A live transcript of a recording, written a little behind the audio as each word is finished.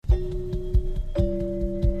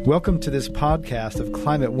Welcome to this podcast of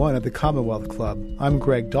Climate One at the Commonwealth Club. I'm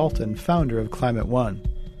Greg Dalton, founder of Climate One.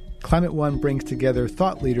 Climate One brings together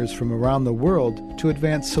thought leaders from around the world to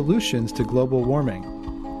advance solutions to global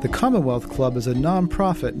warming. The Commonwealth Club is a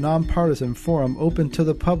nonprofit, nonpartisan forum open to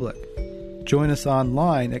the public. Join us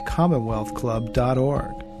online at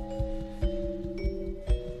commonwealthclub.org.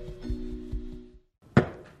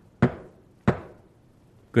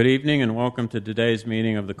 Good evening and welcome to today's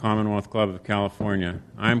meeting of the Commonwealth Club of California.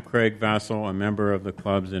 I'm Craig Vassell, a member of the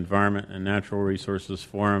club's Environment and Natural Resources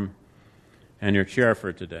Forum, and your chair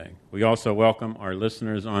for today. We also welcome our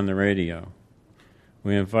listeners on the radio.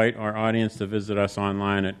 We invite our audience to visit us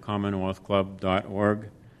online at commonwealthclub.org.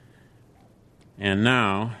 And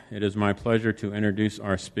now, it is my pleasure to introduce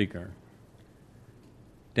our speaker.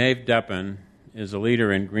 Dave Deppen is a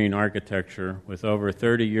leader in green architecture with over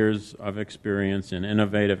 30 years of experience in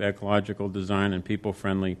innovative ecological design and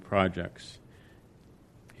people-friendly projects.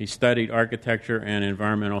 He studied architecture and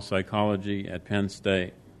environmental psychology at Penn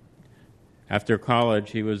State. After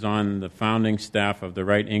college, he was on the founding staff of the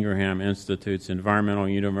Wright Ingraham Institute's Environmental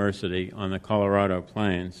University on the Colorado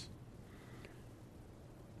Plains.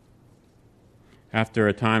 After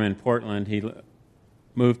a time in Portland, he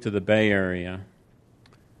moved to the Bay Area.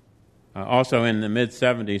 Also in the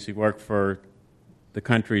mid-'70s, he worked for the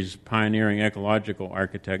country's pioneering ecological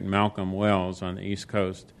architect, Malcolm Wells, on the East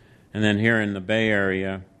Coast. And then here in the Bay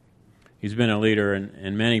Area, he's been a leader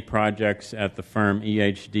in many projects at the firm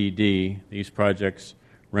EHDD. These projects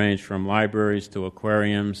range from libraries to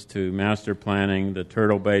aquariums to master planning the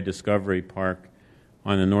Turtle Bay Discovery Park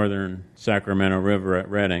on the northern Sacramento River at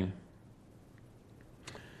Redding.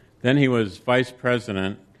 Then he was vice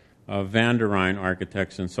president of Van der Rijn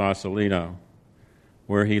Architects in Sausalito,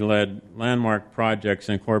 where he led landmark projects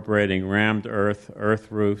incorporating rammed earth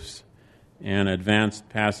roofs, and advanced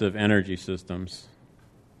passive energy systems.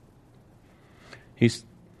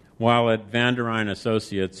 While at Van der Rijn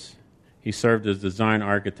Associates, he served as design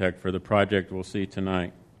architect for the project we'll see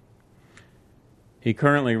tonight. He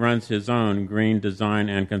currently runs his own green design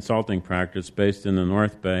and consulting practice based in the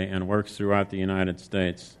North Bay and works throughout the United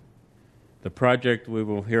States. The project we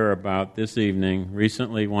will hear about this evening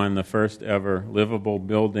recently won the first ever Livable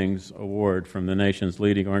Buildings Award from the nation's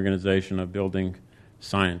leading organization of building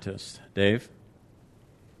scientists. Dave?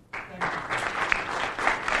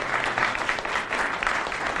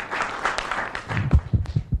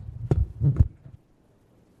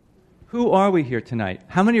 Who are we here tonight?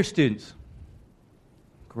 How many are students?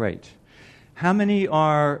 Great. How many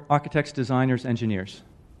are architects, designers, engineers?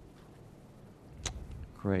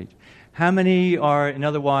 Great. How many are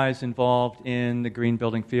otherwise involved in the green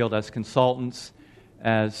building field as consultants,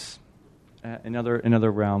 as in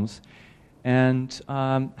other realms? And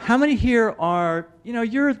how many here are,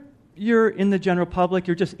 you're in the general public,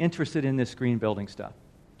 you're just interested in this green building stuff?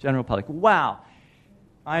 General public. Wow.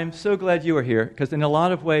 I'm so glad you are here, because in a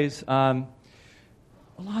lot of ways,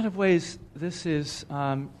 this is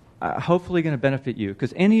hopefully going to benefit you,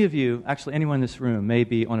 because any of you, actually anyone in this room, may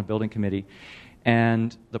be on a building committee.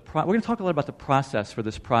 And we're going to talk a lot about the process for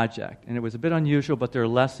this project. And it was a bit unusual, but there are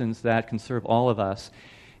lessons that can serve all of us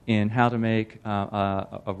in how to make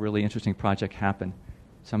a really interesting project happen,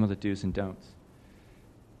 some of the do's and don'ts.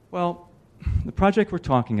 Well, the project we're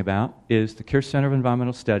talking about is the Kirsch Center of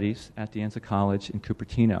Environmental Studies at De Anza College in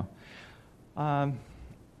Cupertino.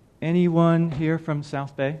 Anyone here from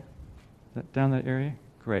South Bay? Down that area?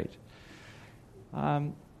 Great.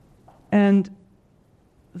 And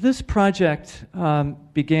this project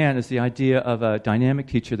began as the idea of a dynamic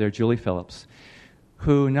teacher there, Julie Phillips,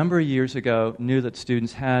 who a number of years ago knew that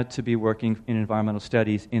students had to be working in environmental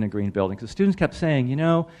studies in a green building. Because students kept saying,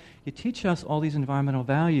 you teach us all these environmental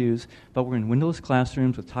values, but we're in windowless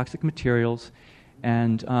classrooms with toxic materials,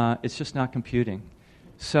 and it's just not computing.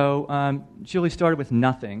 So Julie started with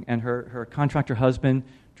nothing, and her contractor husband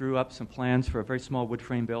drew up some plans for a very small wood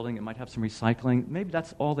frame building. It might have some recycling. Maybe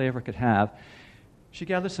that's all they ever could have. She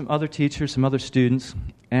gathered some other teachers, some other students,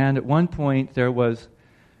 and at one point there was a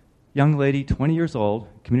young lady, 20 years old,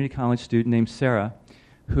 community college student named Sarah,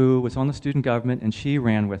 who was on the student government, and she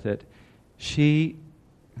ran with it. She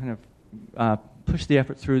kind of pushed the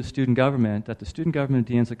effort through the student government that the student government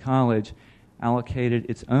at De Anza College allocated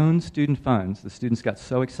its own student funds. The students got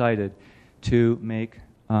so excited to make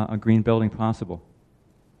a green building possible.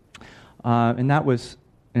 And that was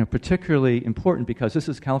particularly important because this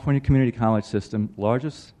is California Community College system,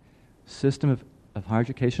 largest system of higher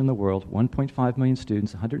education in the world, 1.5 million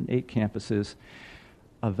students, 108 campuses,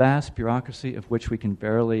 a vast bureaucracy of which we can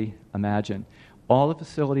barely imagine. All the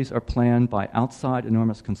facilities are planned by outside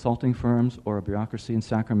enormous consulting firms or a bureaucracy in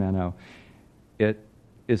Sacramento. It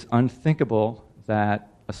is unthinkable that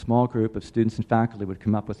a small group of students and faculty would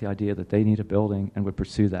come up with the idea that they need a building and would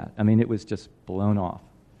pursue that. I mean, it was just blown off.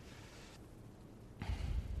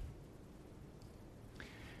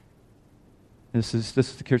 This is the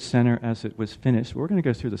Secure Center as it was finished. We're going to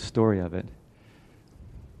go through the story of it.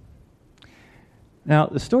 Now,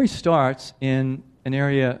 the story starts in an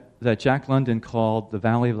area that Jack London called the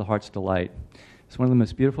Valley of the Heart's Delight. It's one of the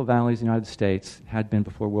most beautiful valleys in the United States. It had been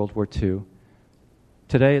before World War II.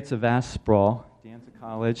 Today, it's a vast sprawl. De Anza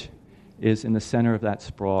College is in the center of that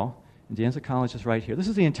sprawl. And De Anza College is right here. This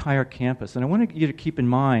is the entire campus. And I want you to keep in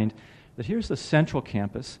mind that here's the central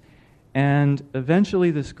campus. And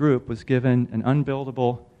eventually this group was given an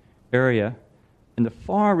unbuildable area in the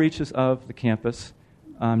far reaches of the campus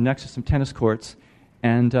next to some tennis courts.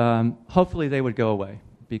 And hopefully they would go away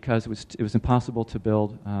because it was impossible to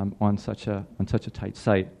build on such a tight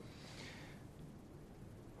site.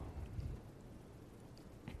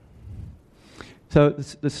 So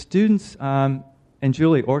the students and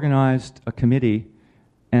Julie organized a committee,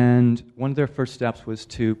 and one of their first steps was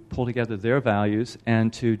to pull together their values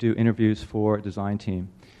and to do interviews for a design team.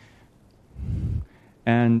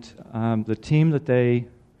 And the team that they,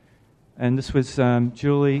 and this was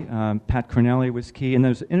Julie, Pat Cornelli was key, and there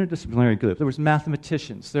was an interdisciplinary group. There was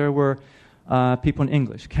mathematicians, there were people in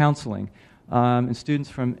English, counseling, and students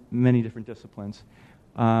from many different disciplines.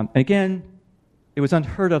 And again, it was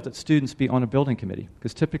unheard of that students be on a building committee,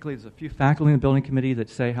 because typically there's a few faculty in the building committee that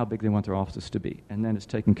say how big they want their offices to be, and then it's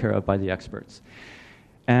taken care of by the experts.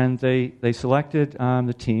 And they selected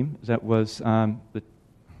the team that was, the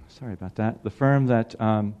firm that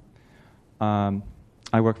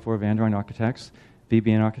I worked for, Van Dorn Architects.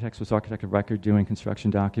 VBN Architects was architect of record doing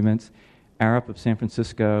construction documents. Arup of San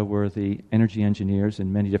Francisco were the energy engineers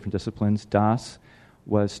in many different disciplines. Das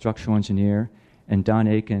was structural engineer. And Don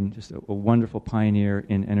Aiken, just a wonderful pioneer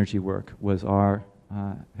in energy work, was our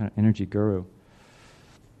kind of energy guru.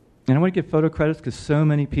 And I want to give photo credits because so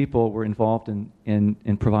many people were involved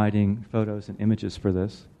in providing photos and images for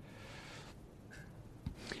this.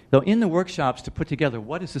 Though in the workshops to put together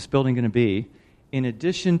what is this building going to be, in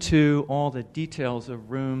addition to all the details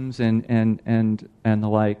of rooms and the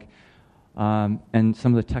like, and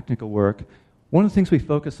some of the technical work, one of the things we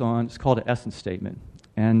focus on is called an essence statement.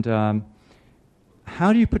 And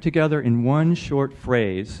how do you put together in one short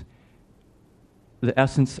phrase the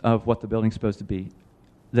essence of what the building's supposed to be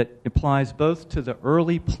that applies both to the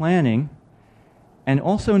early planning and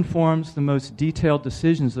also informs the most detailed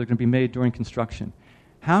decisions that are going to be made during construction?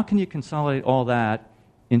 How can you consolidate all that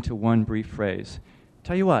into one brief phrase?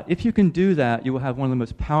 Tell you what, if you can do that, you will have one of the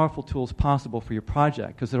most powerful tools possible for your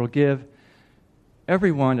project, because it'll give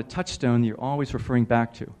everyone a touchstone that you're always referring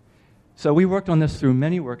back to. So we worked on this through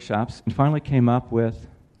many workshops and finally came up with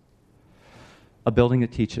a building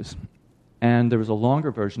that teaches. And there was a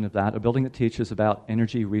longer version of that, a building that teaches about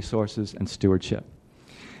energy, resources, and stewardship.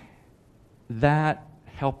 That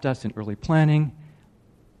helped us in early planning,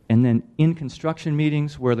 and then in construction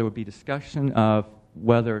meetings where there would be discussion of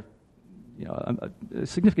whether a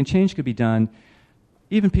significant change could be done.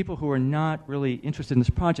 Even people who are not really interested in this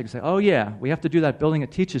project say, oh yeah, we have to do that building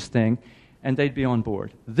that teaches thing, and they'd be on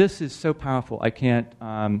board. This is so powerful, I can't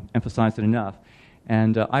emphasize it enough.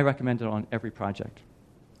 And I recommend it on every project.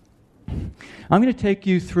 I'm going to take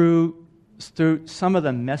you through some of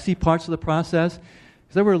the messy parts of the process,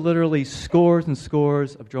 because there were literally scores and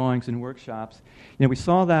scores of drawings and workshops. We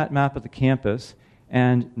saw that map of the campus,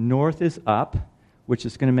 and north is up, which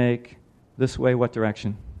is going to make this way what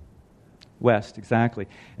direction? West, exactly.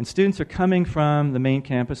 And students are coming from the main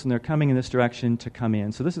campus, and they're coming in this direction to come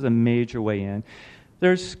in. So this is a major way in.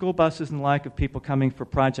 There's school buses and the like of people coming for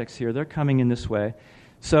projects here. They're coming in this way.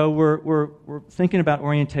 So we're thinking about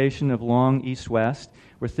orientation of long east-west.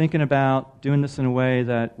 We're thinking about doing this in a way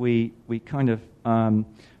that we kind of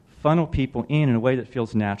funnel people in a way that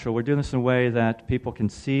feels natural. We're doing this in a way that people can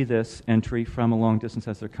see this entry from a long distance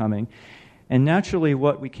as they're coming. And naturally,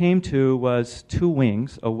 what we came to was two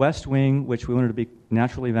wings, a west wing, which we wanted to be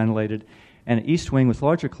naturally ventilated, and an east wing with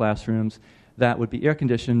larger classrooms that would be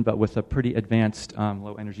air-conditioned, but with a pretty advanced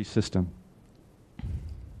low-energy system.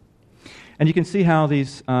 And you can see how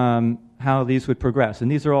these would progress.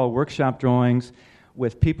 And these are all workshop drawings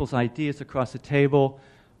with people's ideas across the table.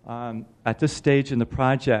 At this stage in the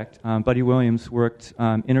project, Buddy Williams worked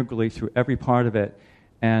integrally through every part of it.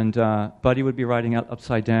 And Buddy would be writing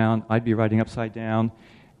upside down, I'd be writing upside down,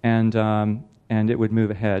 and it would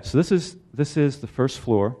move ahead. So this is the first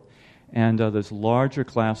floor, and there's larger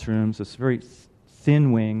classrooms, this very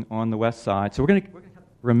thin wing on the west side. So we're going to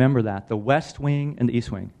remember that, the west wing and the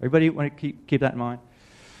east wing. Everybody want to keep that in mind?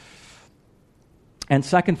 And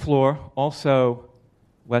second floor, also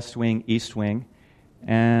west wing, east wing.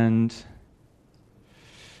 And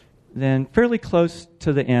then fairly close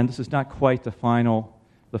to the end, this is not quite the final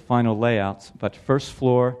layouts, but first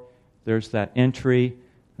floor, there's that entry,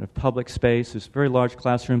 kind of public space, there's very large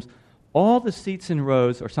classrooms. All the seats in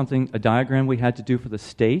rows are a diagram we had to do for the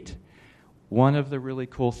state. One of the really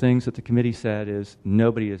cool things that the committee said is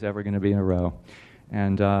nobody is ever going to be in a row.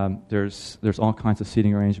 And there's all kinds of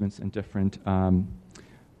seating arrangements and different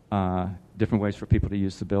ways for people to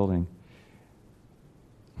use the building.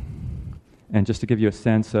 And just to give you a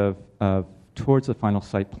sense of towards the final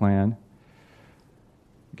site plan,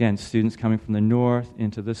 again, students coming from the north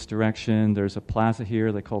into this direction. There's a plaza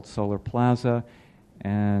here they called Solar Plaza,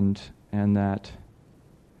 and that.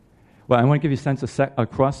 Well, I want to give you a sense of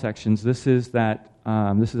cross sections. This is that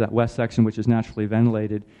west section, which is naturally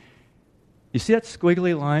ventilated. You see that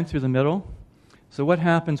squiggly line through the middle? So what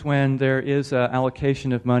happens when there is an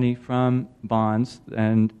allocation of money from bonds,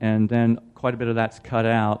 and then quite a bit of that's cut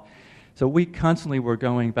out? So we constantly were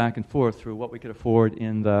going back and forth through what we could afford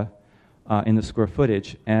in the square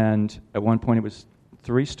footage. And at one point it was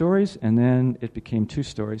 3 stories, and then it became 2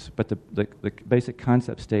 stories. But the basic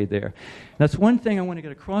concept stayed there. That's one thing I want to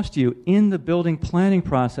get across to you. In the building planning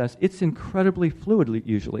process, it's incredibly fluid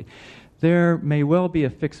usually. There may well be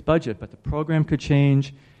a fixed budget, but the program could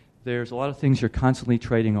change. There's a lot of things you're constantly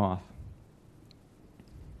trading off.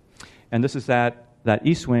 And this is that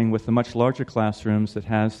east wing with the much larger classrooms that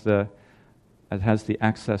has the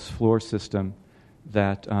access floor system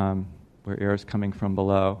that where air is coming from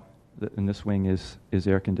below, and this wing is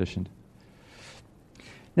air conditioned.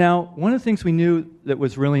 Now, one of the things we knew that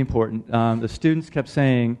was really important, the students kept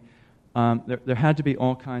saying there had to be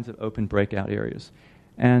all kinds of open breakout areas.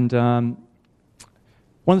 And one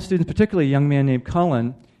of the students, particularly a young man named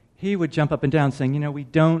Cullen, he would jump up and down saying, we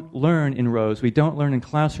don't learn in rows, we don't learn in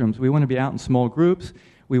classrooms, we want to be out in small groups,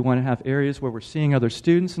 we want to have areas where we're seeing other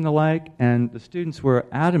students and the like, and the students were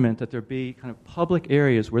adamant that there be kind of public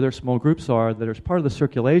areas where their small groups are that are part of the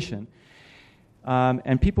circulation.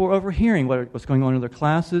 And people were overhearing what's going on in their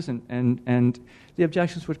classes, and the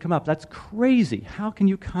objections would come up. That's crazy. How can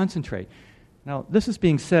you concentrate? Now, this is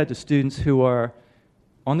being said to students who are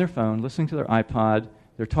on their phone, listening to their iPod,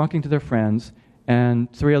 they're talking to their friends,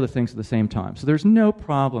 and 3 other things at the same time. So there's no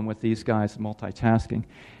problem with these guys multitasking.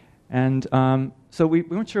 And so we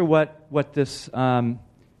weren't sure what this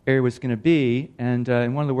area was going to be, and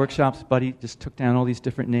in one of the workshops, Buddy just took down all these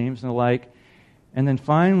different names and the like, and then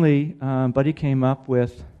finally, Buddy came up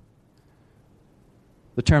with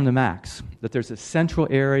the term the max, that there's a central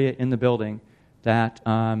area in the building that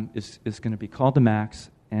is going to be called the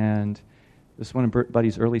max, and this is one of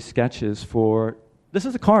Buddy's early sketches for, this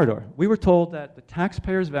is a corridor. We were told that the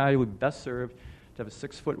taxpayer's value would be best served to have a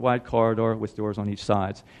 6-foot wide corridor with doors on each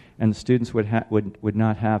side, and the students would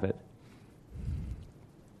not have it.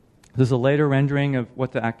 This is a later rendering of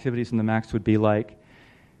what the activities in the max would be like.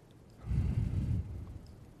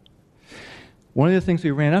 One of the things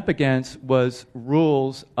we ran up against was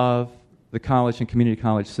rules of the college and community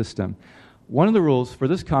college system. One of the rules for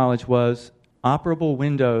this college was operable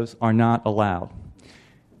windows are not allowed.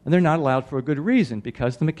 And they're not allowed for a good reason,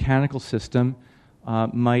 because the mechanical system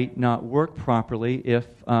might not work properly if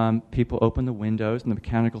people open the windows and the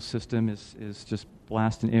mechanical system is just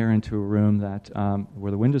blasting air into a room that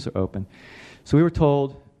where the windows are open. So we were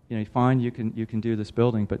told, fine, you can do this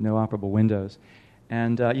building, but no operable windows.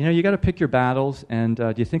 And you got to pick your battles. And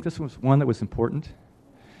do you think this was one that was important?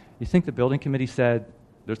 You think the building committee said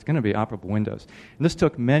there's going to be operable windows? And this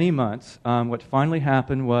took many months. What finally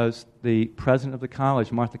happened was the president of the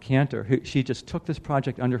college, Martha Cantor, she just took this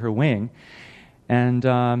project under her wing,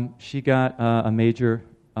 and she got a major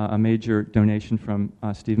donation from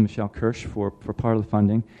Stephen Michelle Kirsch for part of the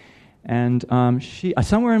funding. And she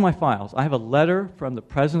somewhere in my files, I have a letter from the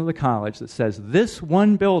president of the college that says this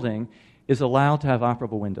one building is allowed to have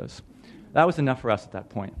operable windows. That was enough for us at that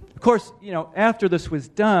point. Of course, after this was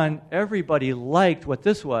done, everybody liked what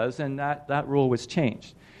this was, and that rule was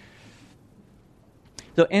changed.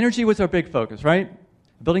 So energy was our big focus, right?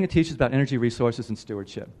 Building a teach is about energy resources and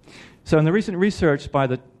stewardship. So in the recent research by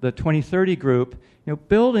the 2030 group,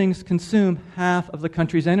 buildings consume half of the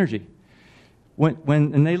country's energy.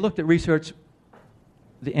 When they looked at research,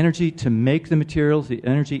 the energy to make the materials, the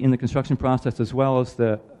energy in the construction process, as well as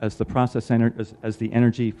the process as the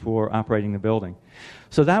energy for operating the building.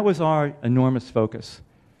 So that was our enormous focus.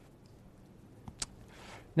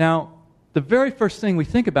 Now, the very first thing we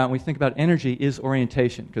think about when we think about energy is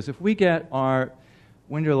orientation, because if we get our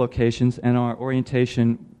window locations and our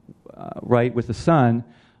orientation right with the sun,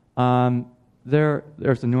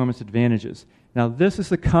 there's enormous advantages. Now, this is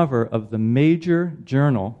the cover of the major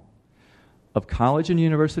journal of college and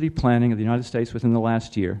university planning of the United States within the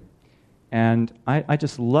last year. And I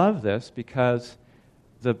just love this because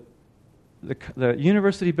the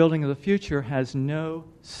university building of the future has no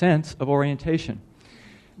sense of orientation.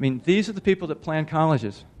 I mean, these are the people that plan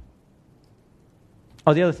colleges.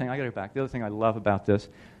 Oh, the other thing, I got to go back. The other thing I love about this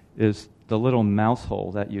is the little mouse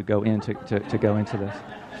hole that you go in to go into this.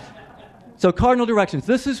 So cardinal directions.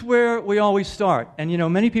 This is where we always start. And,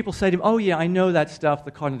 many people say to me, oh, yeah, I know that stuff, the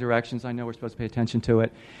cardinal directions. I know we're supposed to pay attention to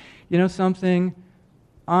it. You know something?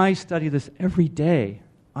 I study this every day.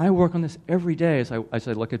 I work on this every day as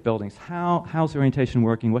I look at buildings. How's the orientation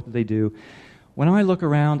working? What do they do? When I look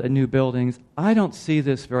around at new buildings, I don't see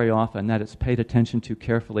this very often, that it's paid attention to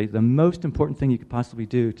carefully. The most important thing you could possibly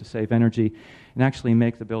do to save energy and actually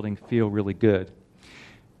make the building feel really good.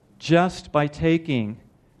 Just by taking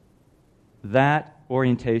that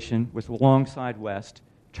orientation with alongside west,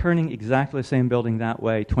 turning exactly the same building that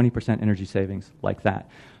way, 20% energy savings like that.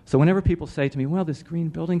 So whenever people say to me, well, this green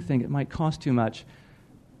building thing, it might cost too much,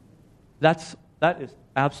 that is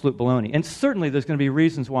absolute baloney. And certainly there's going to be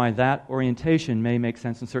reasons why that orientation may make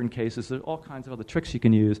sense in certain cases. There's all kinds of other tricks you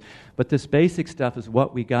can use. But this basic stuff is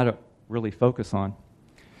what we got to really focus on.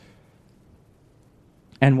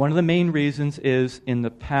 And one of the main reasons is in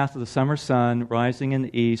the path of the summer sun rising in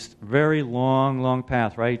the east, very long, long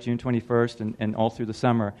path, right? June 21st and all through the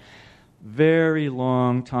summer. Very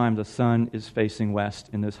long time the sun is facing west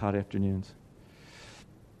in those hot afternoons.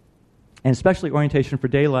 And especially orientation for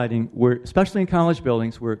daylighting, especially in college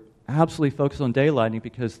buildings, we're absolutely focused on daylighting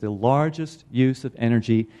because the largest use of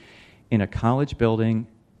energy in a college building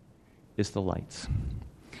is the lights.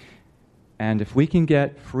 And if we can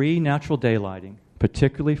get free natural daylighting,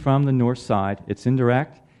 particularly from the north side, it's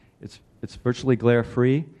indirect, it's virtually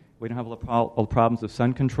glare-free, we don't have all the problems of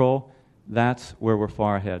sun control, that's where we're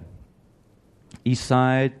far ahead. East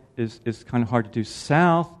side is kind of hard to do.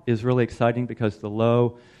 South is really exciting because the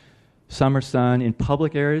low summer sun in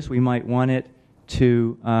public areas, we might want it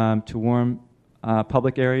to warm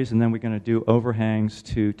public areas, and then we're going to do overhangs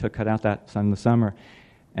to cut out that sun in the summer.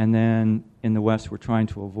 And then in the west, we're trying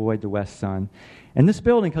to avoid the west sun. And this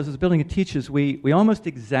building, because it's a building it teaches, we almost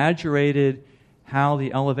exaggerated how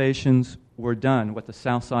the elevations were done, what the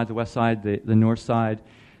south side, the west side, the north side,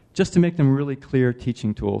 just to make them really clear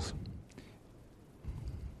teaching tools.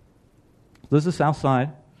 This is the south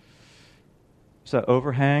side. So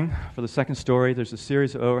overhang for the second story. There's a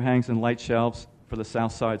series of overhangs and light shelves for the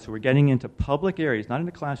south side. So we're getting into public areas, not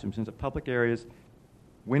into classrooms, into public areas,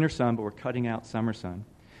 winter sun, but we're cutting out summer sun.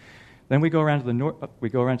 Then we go around to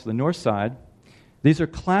the north side. These are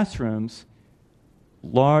classrooms,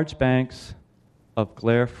 large banks of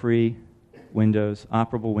glare-free windows,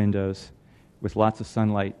 operable windows, with lots of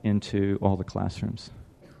sunlight into all the classrooms.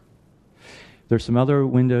 There's some other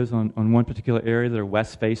windows on one particular area that are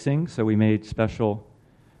west-facing, so we made special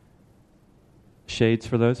shades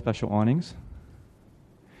for those, special awnings.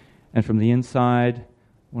 And from the inside,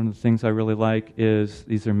 one of the things I really like is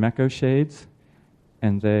these are Mecco shades,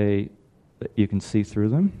 and you can see through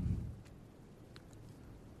them.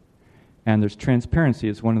 And there's transparency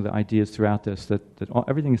is one of the ideas throughout this, that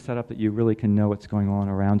everything is set up that you really can know what's going on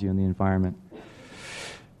around you in the environment.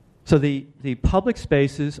 So the public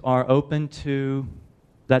spaces are open to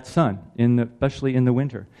that sun, especially in the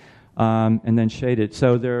winter, and then shaded.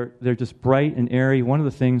 So they're just bright and airy. One of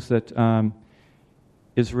the things that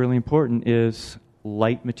is really important is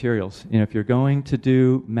light materials. If you're going to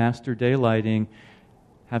do master daylighting,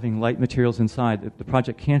 having light materials inside, the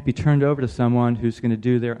project can't be turned over to someone who's going to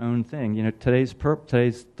do their own thing. Today's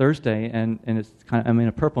Thursday, and I'm in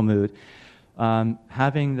a purple mood.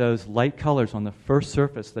 Having those light colors on the first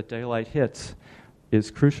surface that daylight hits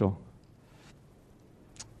is crucial.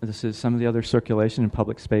 This is some of the other circulation in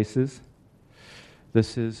public spaces.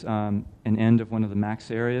 This is an end of one of the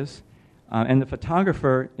max areas. And the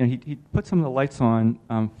photographer, he put some of the lights on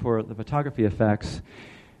for the photography effects.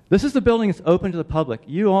 This is the building that's open to the public.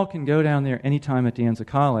 You all can go down there anytime at De Anza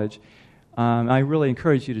College. I really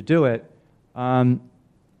encourage you to do it. The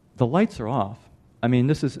lights are off. I mean,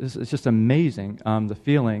 it's just amazing, the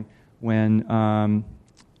feeling when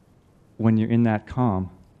you're in that calm.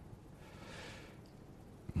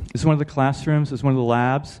 This is one of the classrooms. This is one of the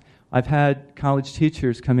labs. I've had college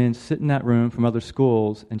teachers come in, sit in that room from other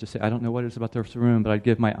schools, and just say, I don't know what it is about this room, but I'd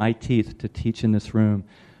give my eye teeth to teach in this room.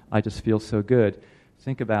 I just feel so good.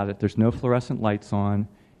 Think about it. There's no fluorescent lights on.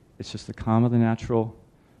 It's just the calm of the natural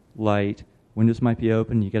light. Windows might be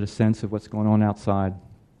open. You get a sense of what's going on outside.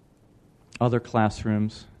 Other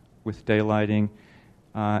classrooms with daylighting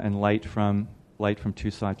and light from light from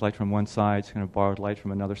two sides. Light from one side, it's kind of borrowed light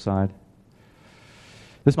from another side.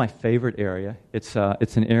 This is my favorite area. It's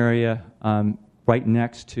an area right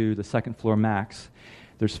next to the second floor max.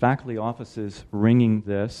 There's faculty offices ringing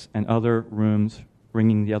this and other rooms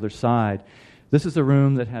ringing the other side. This is a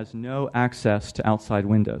room that has no access to outside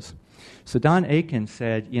windows. So Don Aiken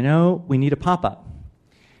said, we need a pop-up.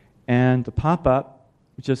 And the pop-up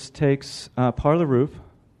just takes part of the roof,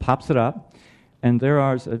 pops it up, and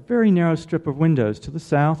there is a very narrow strip of windows to the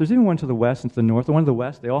south. There's even one to the west and to the north. The one to the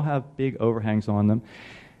west, they all have big overhangs on them.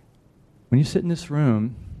 When you sit in this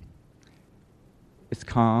room, it's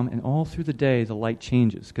calm, and all through the day the light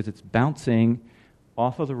changes because it's bouncing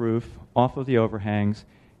off of the roof, off of the overhangs,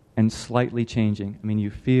 and slightly changing. I mean, you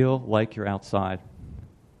feel like you're outside.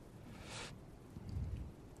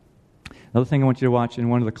 Another thing I want you to watch in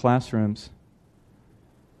one of the classrooms,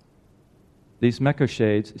 these Mecco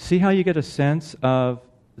shades. See how you get a sense of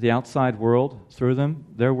the outside world through them?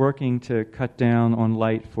 They're working to cut down on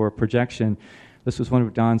light for projection. This was one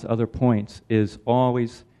of Don's other points, is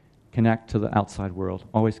always connect to the outside world,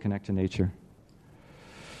 always connect to nature.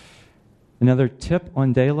 Another tip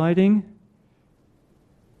on daylighting,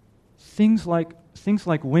 things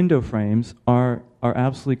like window frames are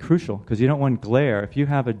absolutely crucial because you don't want glare. If you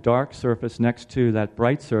have a dark surface next to that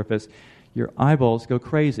bright surface, your eyeballs go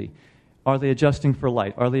crazy. Are they adjusting for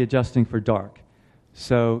light? Are they adjusting for dark?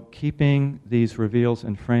 So keeping these reveals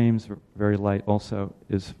and frames very light also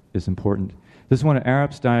is important. This is one of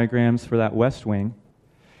Arup's diagrams for that west wing.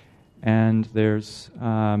 And there's,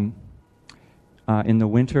 in the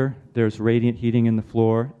winter, there's radiant heating in the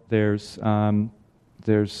floor. There's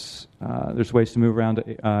ways to move around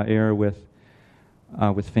air with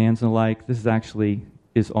fans and the like. This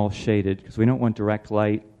is all shaded because we don't want direct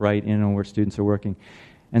light right in on where students are working.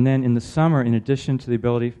 And then in the summer, in addition to the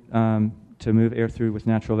ability to move air through with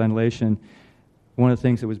natural ventilation, one of the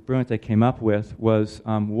things that was brilliant they came up with was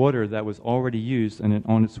water that was already used and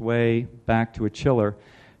on its way back to a chiller,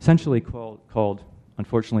 essentially called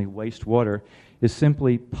unfortunately, wastewater, is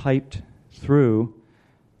simply piped through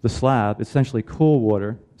the slab, essentially cool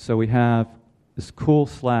water. So we have this cool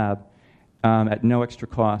slab at no extra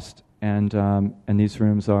cost, and these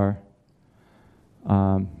rooms are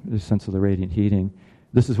the sense of the radiant heating.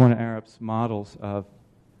 This is one of Arup's models of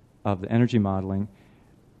the energy modeling.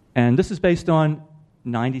 And this is based on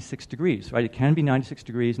 96 degrees, right? It can be 96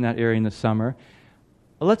 degrees in that area in the summer.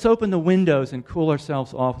 Well, let's open the windows and cool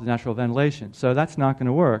ourselves off with natural ventilation. So that's not going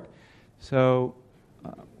to work. So,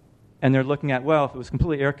 and they're looking at, well, if it was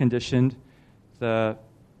completely air-conditioned, I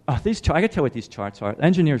got to tell you what these charts are.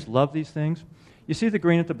 Engineers love these things. You see the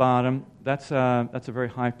green at the bottom. That's a very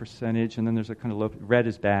high percentage, and then there's a kind of low, red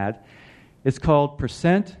is bad. It's called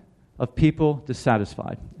percent of people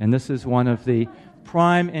dissatisfied. And this is one of the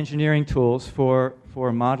prime engineering tools for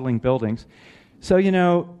modeling buildings. So,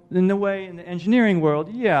 in the engineering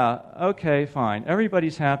world, yeah, okay, fine.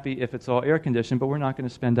 Everybody's happy if it's all air-conditioned, but we're not going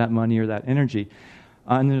to spend that money or that energy.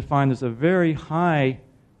 And then to find there's a very high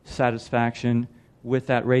satisfaction with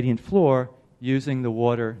that radiant floor using the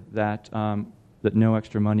water that no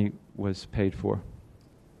extra money was paid for.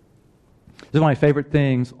 This is one of my favorite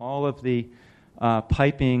things. All of the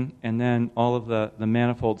piping and then all of the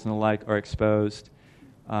manifolds and the like are exposed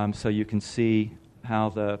so you can see how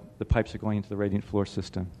the pipes are going into the radiant floor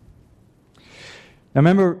system. Now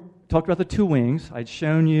remember, talked about the two wings. I'd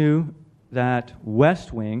shown you that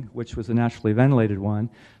west wing, which was the naturally ventilated one.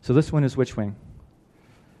 So this one is which wing?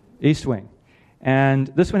 East wing. And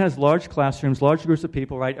this one has large classrooms, large groups of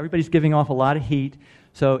people, right? Everybody's giving off a lot of heat.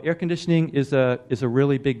 So air conditioning is a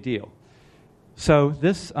really big deal. So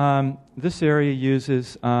this area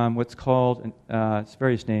uses what's called, it's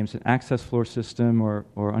various names, an access floor system or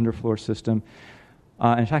underfloor system.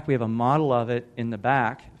 In fact, we have a model of it in the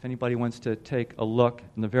back. If anybody wants to take a look,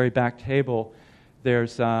 in the very back table,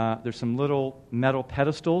 there's some little metal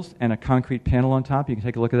pedestals and a concrete panel on top. You can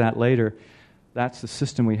take a look at that later. That's the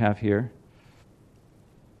system we have here.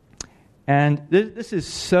 And this is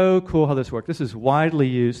so cool how this works. This is widely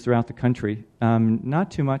used throughout the country. Not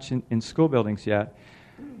too much in school buildings yet.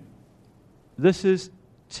 This is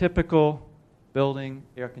typical building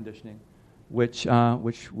air conditioning, which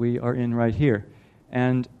we are in right here.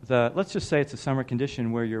 And let's just say it's a summer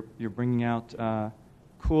condition where you're bringing out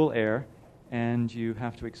cool air, and you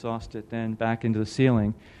have to exhaust it then back into the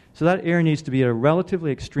ceiling. So that air needs to be at a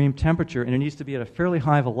relatively extreme temperature, and it needs to be at a fairly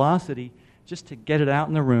high velocity just to get it out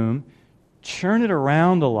in the room, churn it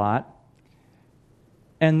around a lot,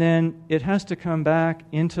 and then it has to come back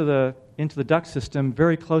into the duct system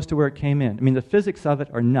very close to where it came in. I mean, the physics of it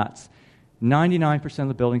are nuts. 99% of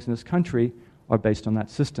the buildings in this country are based on that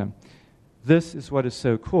system. This is what is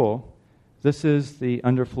so cool. This is the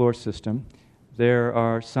underfloor system. There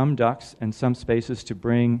are some ducts and some spaces to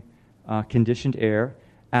bring conditioned air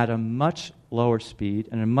at a much lower speed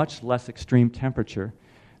and a much less extreme temperature.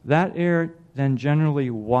 That air then generally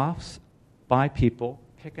wafts by people,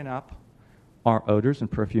 picking up our odors and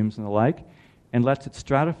perfumes and the like, and lets it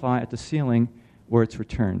stratify at the ceiling where it's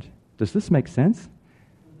returned. Does this make sense?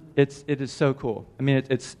 It is so cool. I mean,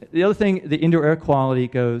 it's the other thing, the indoor air quality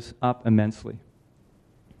goes up immensely.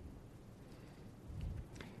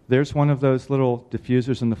 There's one of those little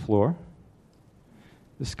diffusers in the floor.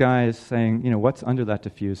 This guy is saying, what's under that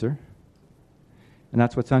diffuser? And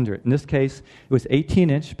that's what's under it. In this case, it was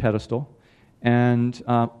 18-inch pedestal. And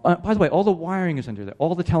by the way, all the wiring is under there,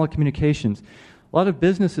 all the telecommunications. A lot of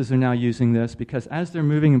businesses are now using this because as they're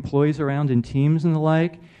moving employees around in teams and the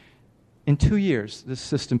like, in 2 years, this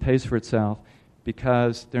system pays for itself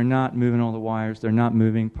because they're not moving all the wires, they're not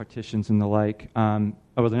moving partitions and the like.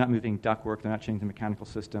 They're not moving ductwork, they're not changing the mechanical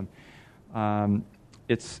system.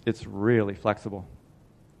 It's really flexible.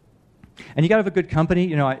 And you got to have a good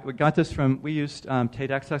company. We got this we used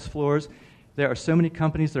Tate Access floors. There are so many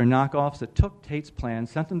companies that are knockoffs that took Tate's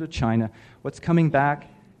plans, sent them to China. What's coming back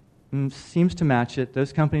seems to match it.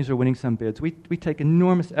 Those companies are winning some bids. We take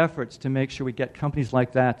enormous efforts to make sure we get companies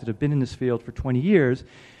like that have been in this field for 20 years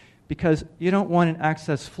because you don't want an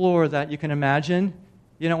access floor that you can imagine.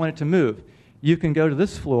 You don't want it to move. You can go to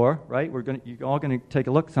this floor, right? You're all going to take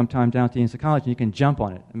a look sometime down at the Institute of College, and you can jump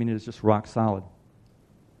on it. I mean, it is just rock solid.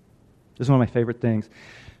 This is one of my favorite things.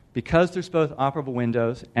 Because there's both operable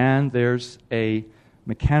windows and there's a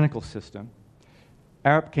mechanical system,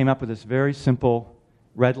 Arup came up with this very simple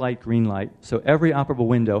red light, green light. So every operable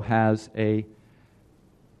window has a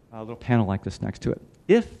little panel like this next to it.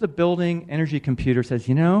 If the building energy computer says,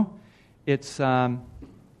 it's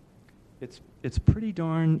pretty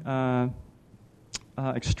darn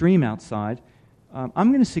extreme outside,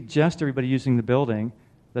 I'm going to suggest to everybody using the building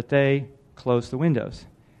that they close the windows.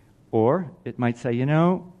 Or it might say,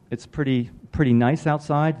 it's pretty nice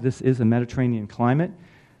outside. This is a Mediterranean climate.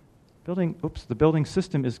 The building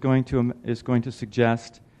system is going to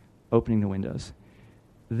suggest opening the windows.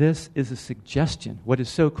 This is a suggestion. What is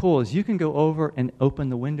so cool is you can go over and open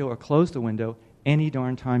the window or close the window any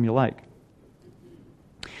darn time you like.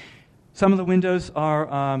 Some of the windows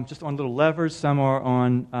are just on little levers. Some are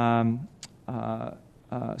on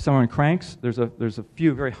cranks. There's a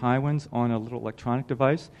few very high ones on a little electronic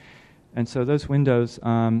device. And so those windows,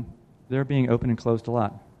 they're being opened and closed a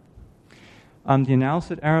lot. The analysis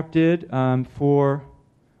that Arup did for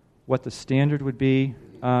what the standard would be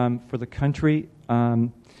for the country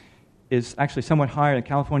is actually somewhat higher.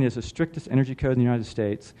 California has the strictest energy code in the United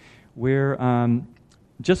States. We're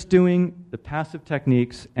just doing the passive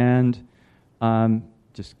techniques and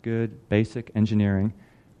just good basic engineering.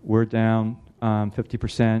 We're down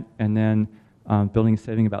 50%, and then building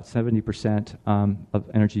saving about 70% of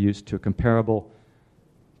energy use to a comparable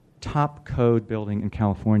top code building in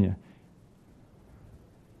California.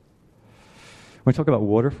 I want to talk about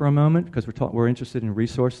water for a moment because we're interested in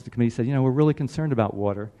resources. The committee said, we're really concerned about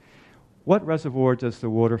water. What reservoir does the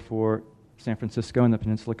water for San Francisco and the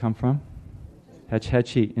peninsula come from? Hetch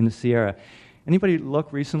Hetchy in the Sierra. Anybody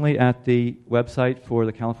look recently at the website for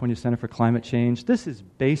the California Center for Climate Change? This is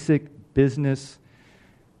basic business,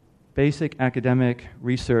 basic academic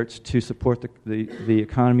research to support the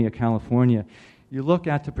economy of California. You look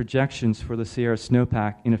at the projections for the Sierra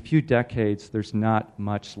snowpack, in a few decades, there's not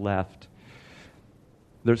much left.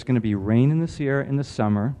 There's going to be rain in the Sierra in the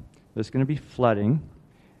summer, there's going to be flooding,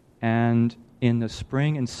 and in the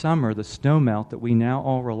spring and summer, the snowmelt that we now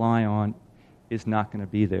all rely on is not going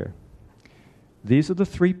to be there. These are the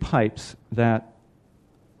three pipes that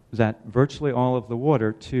virtually all of the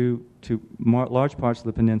water to large parts of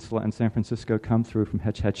the peninsula and San Francisco come through from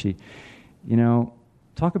Hetch Hetchy.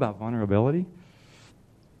 Talk about vulnerability.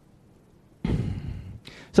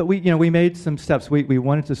 So we made some steps. We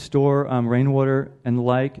wanted to store rainwater and the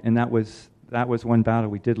like, and that was one battle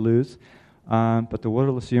we did lose. But the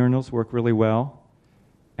waterless urinals work really well,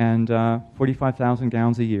 and 45,000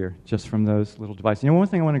 gallons a year just from those little devices. One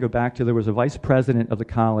thing I want to go back to, there was a vice president of the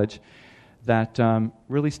college that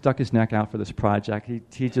really stuck his neck out for this project.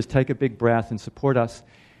 He'd just take a big breath and support us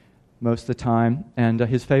most of the time, and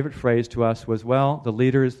his favorite phrase to us was, well, the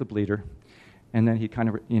leader is the bleeder. And then he'd kind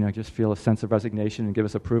of, just feel a sense of resignation and give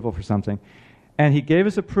us approval for something. And he gave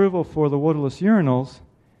us approval for the waterless urinals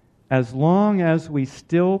as long as we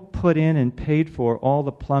still put in and paid for all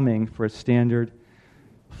the plumbing for a standard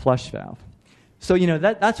flush valve. So,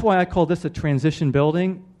 that's why I call this a transition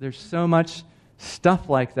building. There's so much stuff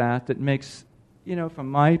like that makes from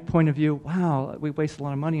my point of view, wow, we waste a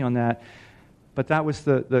lot of money on that. But that was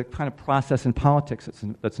the kind of process and politics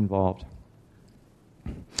that's involved.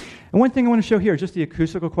 And one thing I want to show here is just the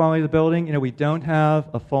acoustical quality of the building. We don't have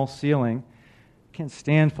a false ceiling. Can't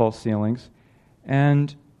stand false ceilings.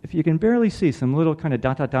 And if you can barely see some little kind of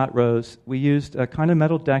dot rows, we used a kind of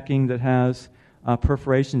metal decking that has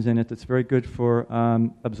perforations in it that's very good for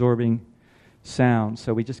absorbing sound.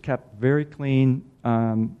 So we just kept very clean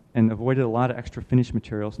and avoided a lot of extra finished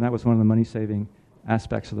materials, and that was one of the money-saving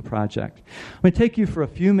aspects of the project. I'm going to take you for a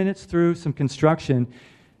few minutes through some construction.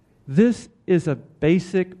 This is a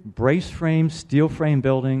basic brace frame, steel frame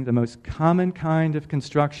building, the most common kind of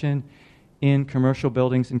construction in commercial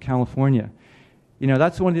buildings in California.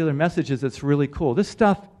 That's one of the other messages that's really cool. This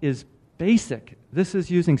stuff is basic. This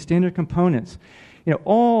is using standard components.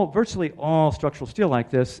 Virtually all structural steel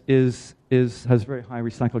like this has very high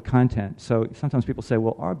recycled content. So sometimes people say,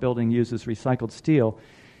 well, our building uses recycled steel.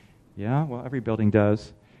 Yeah, well, every building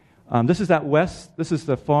does. This is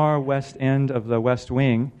the far west end of the west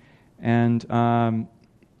wing, and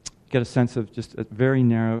get a sense of just a very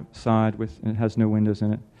narrow side and it has no windows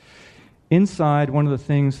in it. Inside, one of the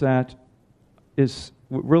things that is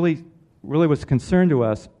really was a concern to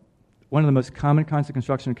us, one of the most common kinds of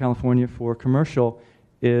construction in California for commercial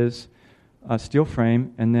is a steel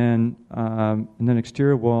frame and then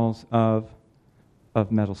exterior walls of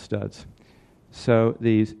metal studs. So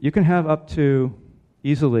you can have up to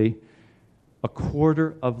easily a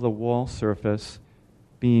quarter of the wall surface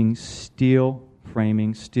being steel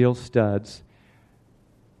framing, steel studs,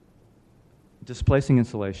 displacing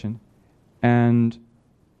insulation. And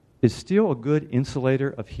is steel a good insulator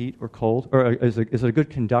of heat or cold? Or is it a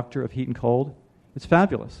good conductor of heat and cold? It's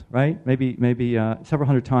fabulous, right? Maybe several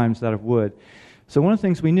hundred times that of wood. So one of the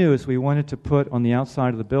things we knew is we wanted to put on the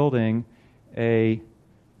outside of the building a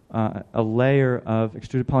layer of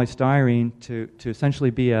extruded polystyrene to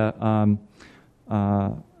essentially be a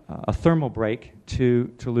thermal break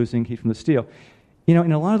to losing heat from the steel.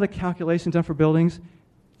 In a lot of the calculations done for buildings,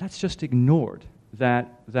 that's just ignored.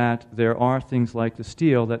 That there are things like the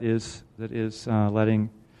steel that is letting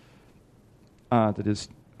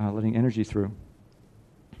energy through.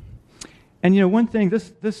 And one thing,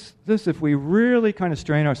 this if we really kind of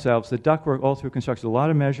strain ourselves, the ductwork all through construction, a lot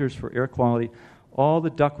of measures for air quality. All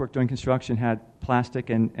the ductwork during construction had plastic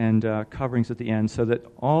and coverings at the end, so that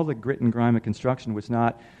all the grit and grime of construction was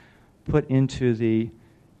not put into the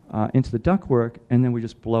ductwork, and then we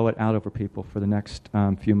just blow it out over people for the next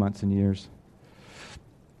few months and years.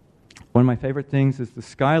 One of my favorite things is the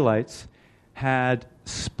skylights had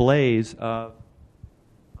splays of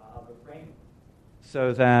the framing,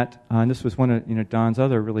 so that and this was one of Don's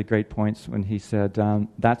other really great points when he said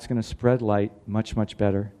that's going to spread light much, much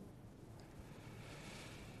better.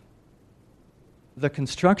 The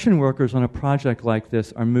construction workers on a project like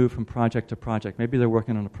this are moved from project to project. Maybe they're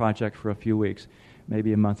working on a project for a few weeks,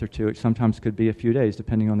 maybe a month or two. It sometimes could be a few days,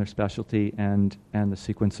 depending on their specialty and the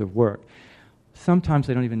sequence of work. Sometimes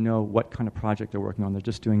they don't even know what kind of project they're working on. They're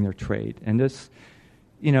just doing their trade. And this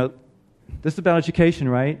is about education,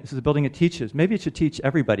 right? This is a building it teaches. Maybe it should teach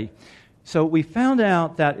everybody. So we found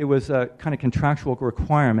out that it was a kind of contractual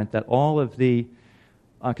requirement that all of the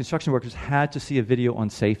construction workers had to see a video on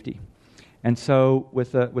safety. And so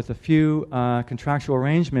with a few contractual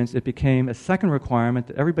arrangements, it became a second requirement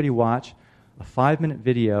that everybody watch a 5-minute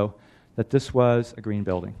video that this was a green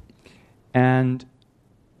building. And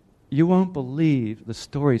you won't believe the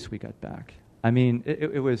stories we got back. I mean,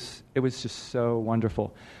 it was just so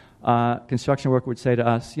wonderful. Construction worker would say to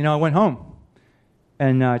us, I went home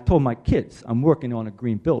and I told my kids I'm working on a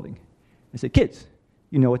green building. I said, kids,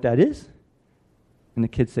 you know what that is? And the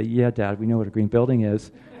kids say, yeah, Dad, we know what a green building is.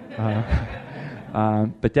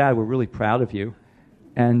 But Dad, we're really proud of you.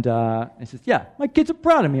 And he says, yeah, my kids are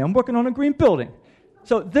proud of me. I'm working on a green building.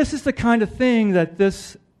 So this is the kind of thing that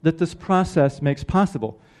this process makes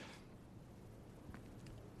possible.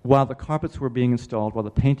 While the carpets were being installed, while the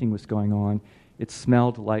painting was going on, it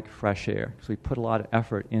smelled like fresh air. So we put a lot of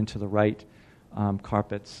effort into the right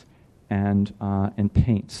carpets and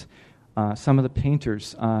paints. Some of the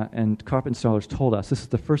painters and carpet installers told us this is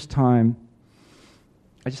the first time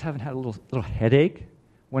I just haven't had a little headache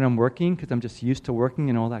when I'm working because I'm just used to working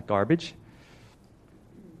in all that garbage.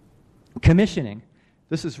 Commissioning.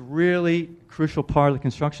 This is really a crucial part of the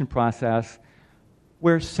construction process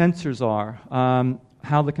where sensors are,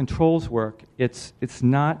 how the controls work. It's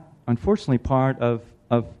not, unfortunately, part of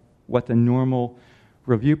what the normal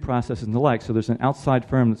review process is like. So there's an outside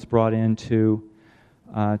firm that's brought in to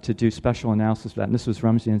do special analysis of that. And this was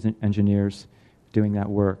Rumsey Engineers doing that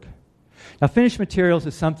work. Now, finished materials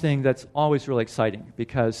is something that's always really exciting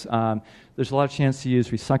because there's a lot of chance to use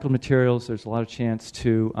recycled materials. There's a lot of chance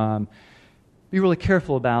to be really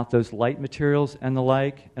careful about those light materials and the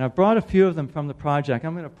like. And I've brought a few of them from the project.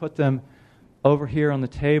 I'm going to put them over here on the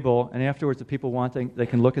table, and afterwards, if people want, they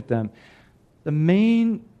can look at them. The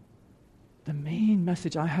main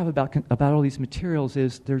message I have about all these materials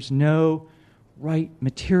is there's no right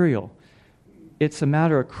material. It's a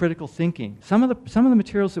matter of critical thinking. Some of the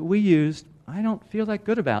materials that we used, I don't feel that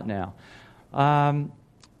good about now.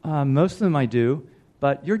 Most of them I do,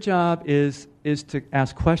 but your job is to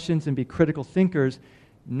ask questions and be critical thinkers,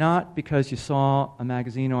 not because you saw a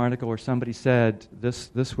magazine article or somebody said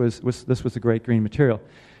this was a great green material.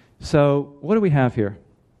 So what do we have here?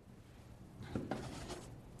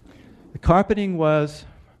 The carpeting was.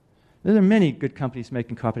 There are many good companies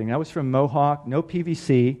making carpeting. That was from Mohawk, no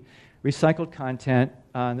PVC, recycled content.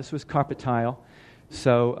 This was carpet tile.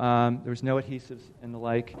 So there was no adhesives and the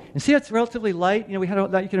like. And see, it's relatively light. We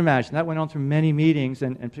had that you can imagine. That went on through many meetings,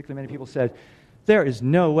 and particularly many people said, there is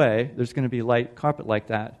no way there's going to be light carpet like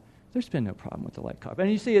that. There's been no problem with the light carpet.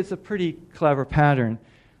 And you see, it's a pretty clever pattern.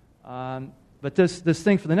 But this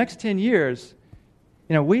thing, for the next 10 years,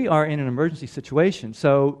 we are in an emergency situation.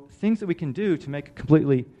 So things that we can do to make a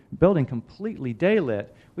building completely daylit,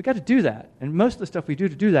 we got to do that. And most of the stuff we do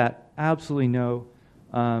to do that, absolutely no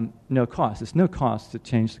cost. It's no cost to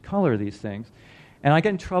change the color of these things. And I get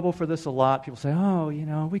in trouble for this a lot. People say,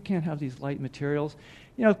 we can't have these light materials.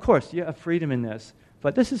 Of course, you have freedom in this.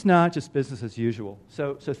 But this is not just business as usual.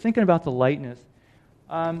 So thinking about the lightness,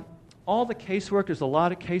 all the casework, there's a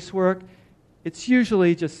lot of casework. It's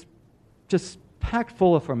usually just packed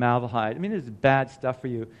full of formaldehyde. I mean, it's bad stuff for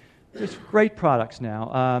you. There's great products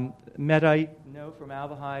now. Medite, no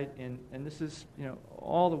formaldehyde, and this is,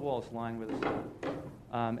 all the walls lined with this.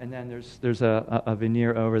 And then there's a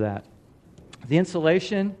veneer over that. The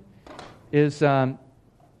insulation is a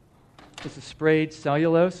sprayed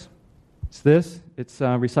cellulose. It's this. It's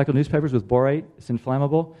recycled newspapers with borate. It's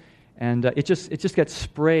inflammable, and it just gets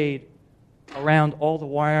sprayed around all the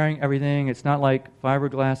wiring, everything. It's not like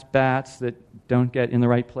fiberglass bats that don't get in the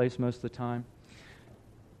right place most of the time.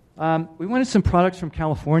 We wanted some products from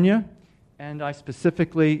California, and I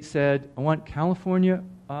specifically said, I want California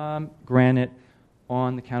granite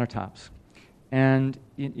on the countertops. And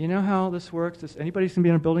you know how this works? Anybody's going to be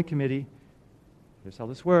on a building committee. Here's how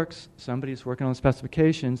this works. Somebody's working on the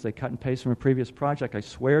specifications. They cut and paste from a previous project. I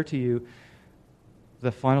swear to you,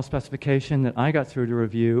 the final specification that I got through to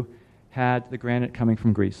review had the granite coming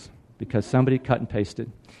from Greece because somebody cut and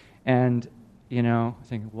pasted. And, I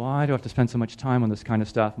think, why do I have to spend so much time on this kind of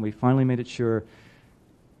stuff? And we finally made it sure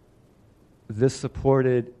this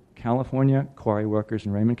supported California quarry workers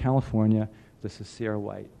in Raymond, California. This is Sierra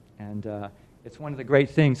White. And it's one of the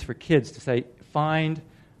great things for kids to say, find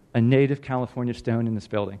a native California stone in this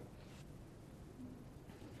building.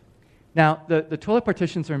 Now, the toilet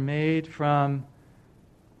partitions are made from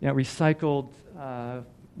recycled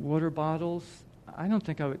water bottles. I don't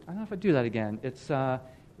know if I'd do that again. It's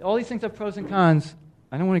all these things have pros and cons.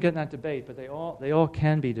 I don't want to get in that debate, but they all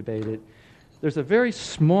can be debated. There's a very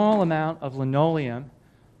small amount of linoleum.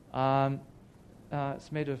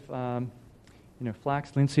 It's made of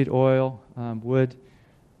flax, linseed oil, wood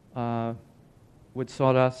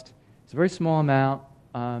sawdust. It's a very small amount.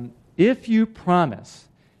 If you promise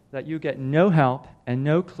that you get no help and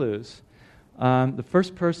no clues, the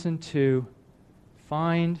first person to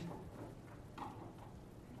find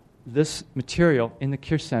this material in the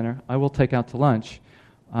Kirsch Center, I will take out to lunch.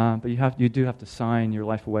 But you do have to sign your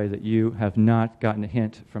life away that you have not gotten a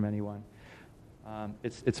hint from anyone.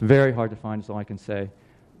 It's very hard to find, is all I can say.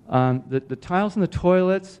 The tiles in the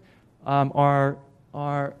toilets are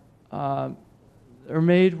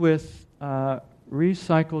made with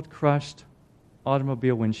recycled, crushed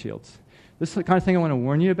automobile windshields. This is the kind of thing I want to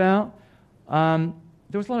warn you about.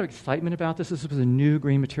 There was a lot of excitement about this. This was a new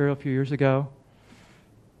green material a few years ago.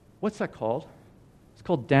 What's that called? It's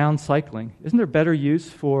called downcycling. Isn't there better use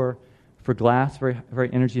for glass, very,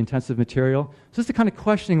 very energy-intensive material? So this is the kind of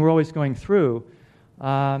questioning we're always going through.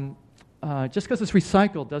 Just because it's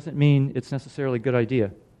recycled doesn't mean it's necessarily a good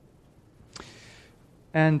idea.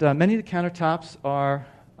 And many of the countertops are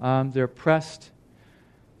they're pressed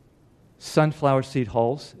sunflower seed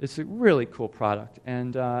hulls. It's a really cool product,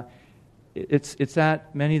 and it's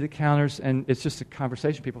at many of the counters, and it's just a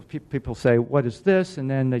conversation. People say, "What is this?" And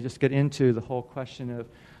then they just get into the whole question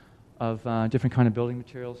of different kind of building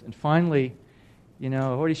materials. And finally, I've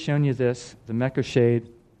already shown you this, the Meco Shade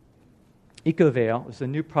EcoVeil. It's a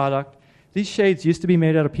new product. These shades used to be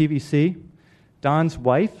made out of PVC. Don's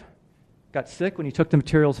wife got sick when he took the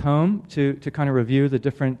materials home to kind of review the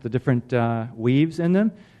different weaves in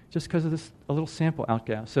them, just because of a little sample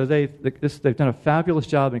outgas. So they've done a fabulous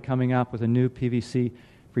job in coming up with a new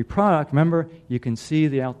PVC-free product. Remember, you can see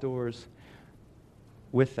the outdoors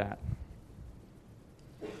with that.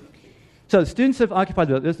 So the students have occupied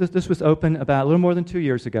the building. This was open about a little more than 2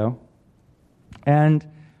 years ago. And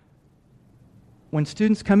when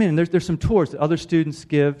students come in, and there's some tours that other students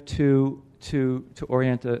give to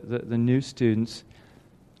orient the new students,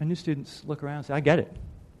 and new students look around and say, I get it.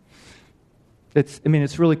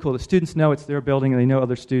 It's really cool. The students know it's their building, and they know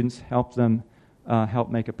other students help them help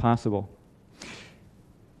make it possible.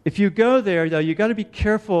 If you go there, though, you've got to be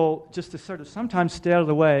careful just to sort of sometimes stay out of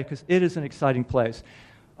the way, because it is an exciting place.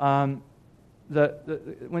 When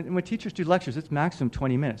teachers do lectures, it's maximum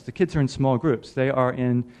 20 minutes. The kids are in small groups. They are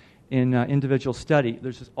in individual study.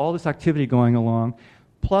 There's just all this activity going along.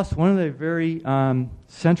 Plus, one of the very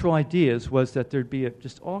central ideas was that there'd be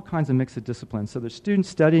just all kinds of mix of disciplines. So there's students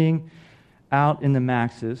studying out in the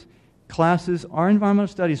maxes. Classes are environmental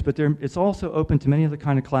studies, but it's also open to many of the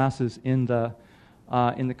kind of classes in the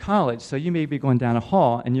college. So you may be going down a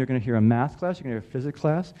hall, and you're going to hear a math class, you're going to hear a physics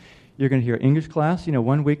class, you're going to hear English class.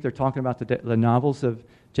 1 week they're talking about the novels of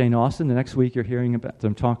Jane Austen. The next week you're hearing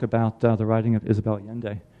them talk about the writing of Isabel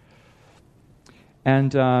Allende.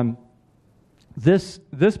 And this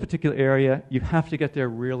particular area, you have to get there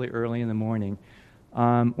really early in the morning.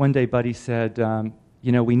 One day Buddy said,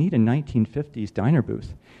 we need a 1950s diner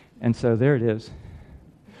booth. And so there it is.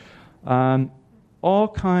 All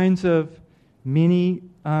kinds of mini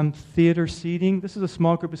theater seating. This is a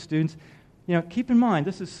small group of students. Keep in mind,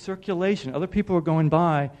 this is circulation. Other people are going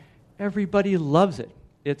by. Everybody loves it.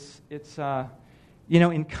 It's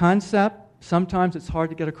in concept, sometimes it's hard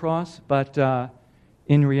to get across, but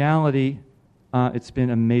in reality, it's been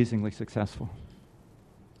amazingly successful.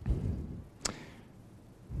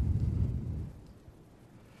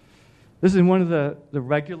 This is one of the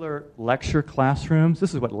regular lecture classrooms.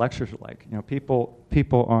 This is what lectures are like.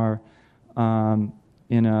 People are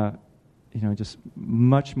in a just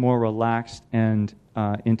much more relaxed and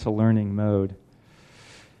into learning mode.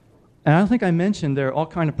 And I don't think I mentioned there are all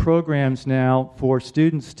kinds of programs now for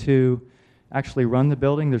students to actually run the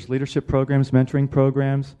building. There's leadership programs, mentoring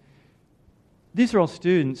programs. These are all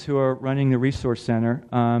students who are running the resource center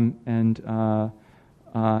and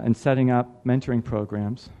setting up mentoring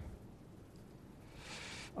programs.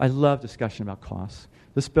 I love discussion about costs.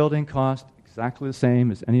 This building cost exactly the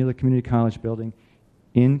same as any other community college building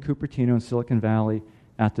in Cupertino and Silicon Valley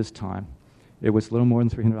at this time. It was a little more than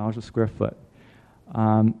 $300 a square foot.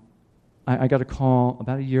 I got a call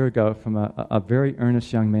about a year ago from a very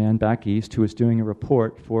earnest young man back east who was doing a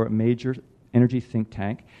report for a major energy think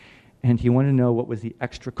tank, and he wanted to know what was the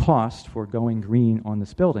extra cost for going green on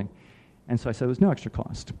this building. And so I said, there was no extra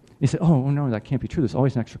cost. He said, oh, no, that can't be true. There's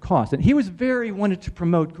always an extra cost. And he was wanted to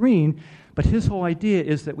promote green, but his whole idea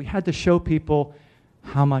is that we had to show people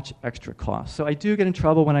how much extra cost. So I do get in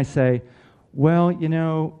trouble when I say, well,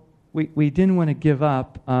 we didn't want to give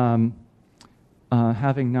up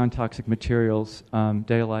having non-toxic materials,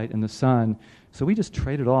 daylight, and the sun, so we just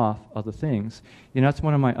traded off other things. That's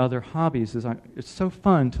one of my other hobbies. It's so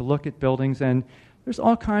fun to look at buildings, and there's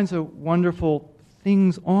all kinds of wonderful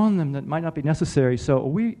things on them that might not be necessary. So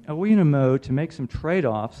are we in a mode to make some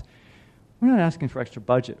trade-offs? We're not asking for extra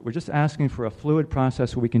budget. We're just asking for a fluid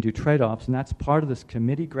process where we can do trade-offs, and that's part of this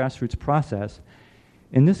committee grassroots process.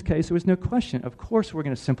 In this case, there was no question. Of course, we're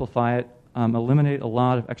going to simplify it, eliminate a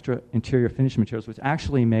lot of extra interior finish materials, which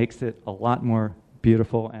actually makes it a lot more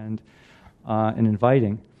beautiful and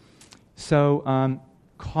inviting. So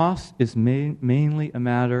cost is mainly a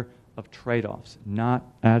matter of trade-offs, not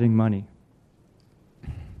adding money.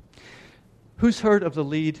 Who's heard of the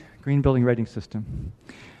LEED Green Building Rating System?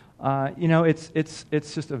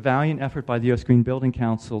 It's just a valiant effort by the U.S. Green Building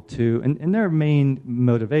Council and their main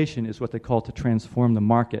motivation is what they call to transform the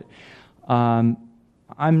market.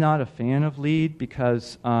 I'm not a fan of LEED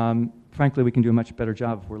because, frankly, we can do a much better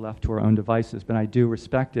job if we're left to our own devices, but I do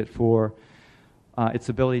respect it for its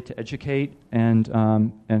ability to educate and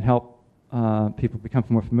help people become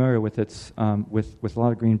more familiar with its with a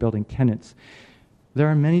lot of green building tenets. There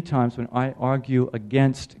are many times when I argue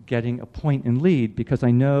against getting a point in LEED because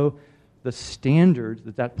I know the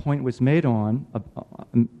standard that point was made on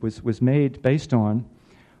was made based on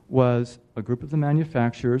was a group of the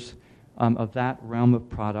manufacturers of that realm of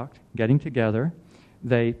product getting together.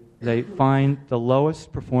 They find the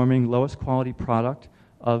lowest performing, lowest quality product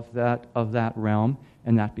of that realm,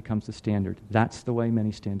 and that becomes the standard. That's the way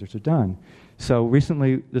many standards are done. So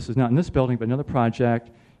recently, this is not in this building, but another project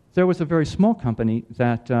there was a very small company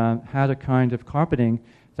that had a kind of carpeting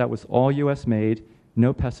that was all U.S. made,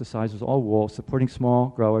 no pesticides, it was all wool, supporting small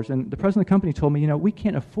growers. And the president of the company told me, we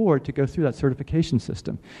can't afford to go through that certification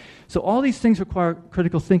system. So all these things require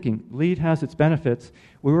critical thinking. LEED has its benefits.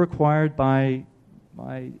 We were required by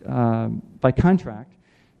contract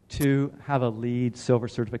to have a LEED silver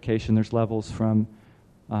certification. There's levels from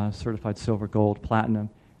certified silver, gold, platinum.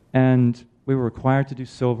 And we were required to do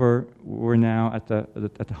silver. We're now at the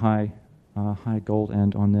high gold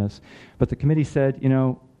end on this. But the committee said,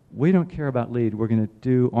 we don't care about LEED. We're going to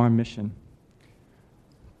do our mission.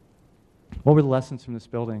 What were the lessons from this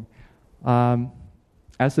building?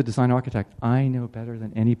 As the design architect, I know better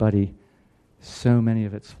than anybody so many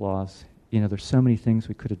of its flaws. There's so many things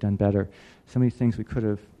we could have done better. So many things we could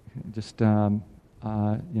have just been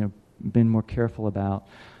more careful about.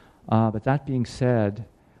 But that being said,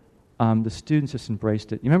 the students just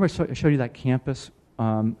embraced it. You remember I showed you that campus?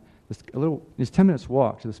 It's 10 minutes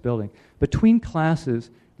walk to this building. Between classes,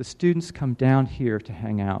 the students come down here to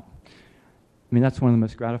hang out. That's one of the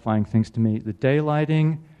most gratifying things to me. The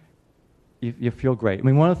daylighting, you feel great.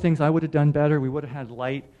 One of the things I would have done better, we would have had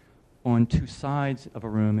light on two sides of a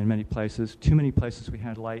room in many places. Too many places we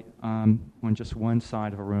had light on just one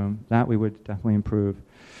side of a room. That we would definitely improve.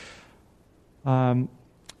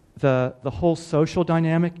 The whole social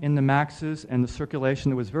dynamic in the Maxes and the circulation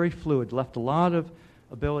that was very fluid left a lot of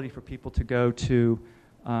ability for people to go to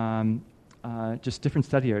just different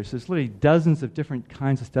study areas. There's literally dozens of different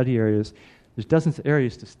kinds of study areas. There's dozens of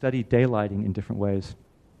areas to study daylighting in different ways.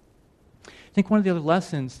 I think one of the other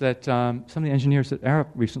lessons that some of the engineers at Arup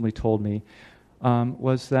recently told me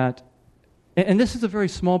was that, and this is a very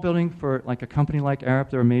small building for like a company like Arup,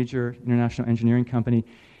 they're a major international engineering company.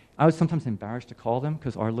 I was sometimes embarrassed to call them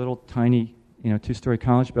because our little tiny, two-story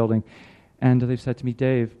college building, and they've said to me,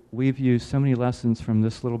 Dave, we've used so many lessons from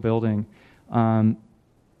this little building.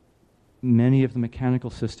 Many of the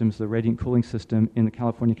mechanical systems, the radiant cooling system in the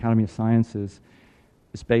California Academy of Sciences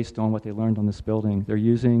is based on what they learned on this building. They're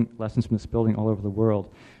using lessons from this building all over the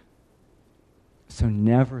world. So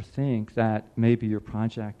never think that maybe your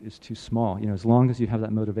project is too small. As long as you have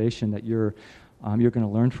that motivation that you're going to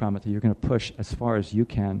learn from it, that you're going to push as far as you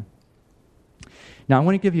can. Now, I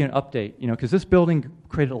want to give you an update, because this building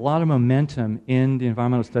created a lot of momentum in the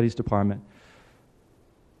environmental studies department.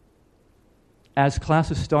 As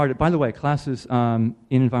classes started, by the way, classes in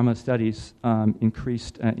environmental studies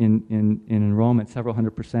increased in enrollment several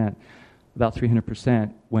hundred %, about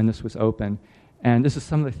 300% when this was open, and this is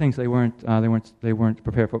some of the things they weren't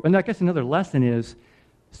prepared for. And I guess another lesson is,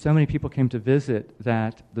 so many people came to visit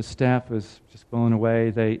that the staff was just blown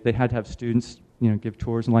away. They had to have students, give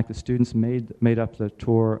tours, and the students made up the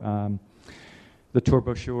tour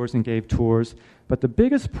brochures and gave tours. But the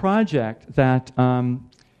biggest project that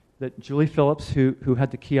Julie Phillips, who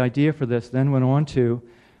had the key idea for this, then went on to,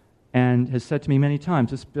 and has said to me many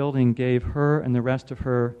times, this building gave her and the rest of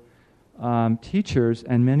her teachers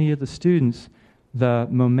and many of the students the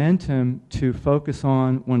momentum to focus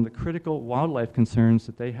on one of the critical wildlife concerns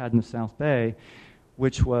that they had in the South Bay,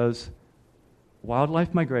 which was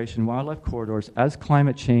wildlife migration, wildlife corridors. As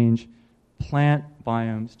climate change, plant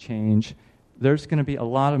biomes change, there's going to be a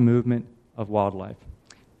lot of movement of wildlife.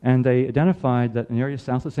 And they identified that an area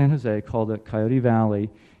south of San Jose called the Coyote Valley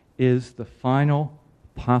is the final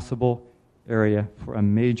possible area for a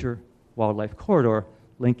major wildlife corridor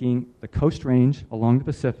linking the Coast Range along the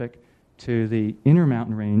Pacific to the inner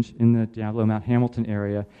mountain range in the Diablo Mount Hamilton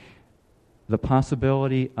area. The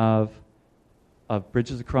possibility of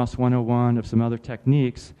bridges across 101, of some other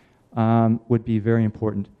techniques, would be very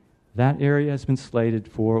important. That area has been slated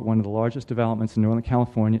for one of the largest developments in Northern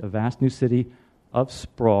California, a vast new city of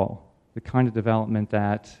sprawl, the kind of development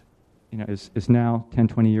that is now 10,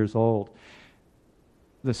 20 years old.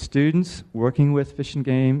 The students working with Fish and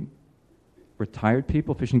Game, retired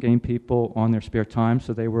people, Fish and Game people on their spare time,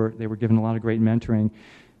 so they were given a lot of great mentoring,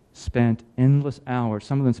 spent endless hours.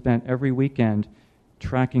 Some of them spent every weekend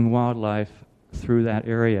tracking wildlife through that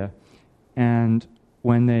area. And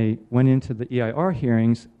when they went into the EIR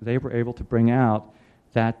hearings, they were able to bring out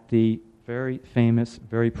that the very famous,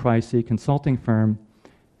 very pricey consulting firm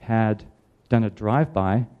had done a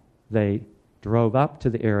drive-by. They drove up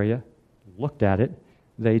to the area, looked at it.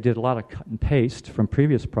 They did a lot of cut and paste from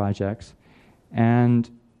previous projects. And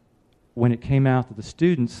when it came out that the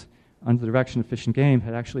students, under the direction of Fish and Game,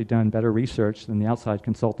 had actually done better research than the outside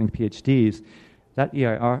consulting PhDs, that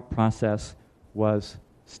EIR process was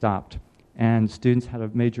stopped. And students had a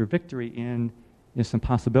major victory in some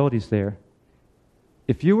possibilities there.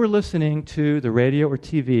 If you were listening to the radio or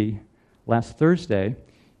TV last Thursday,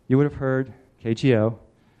 you would have heard KGO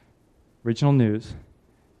Original News,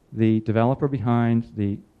 the developer behind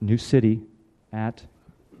the new city at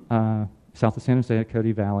south of San Jose at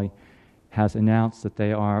Coyote Valley, has announced that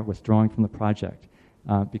they are withdrawing from the project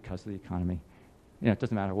because of the economy. It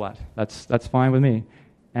doesn't matter what. That's fine with me.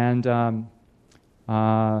 And then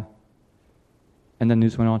the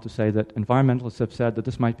news went on to say that environmentalists have said that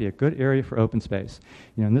this might be a good area for open space.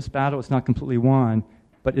 In this battle, it's not completely won,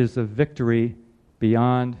 but it is a victory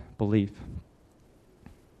beyond belief.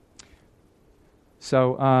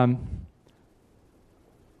 So,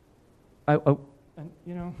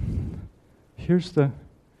 here's the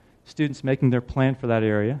students making their plan for that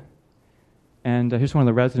area. And here's one of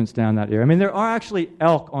the residents down that area. There are actually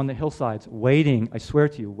elk on the hillsides waiting, I swear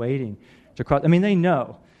to you, waiting to cross. They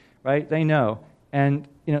know, right? They know. And,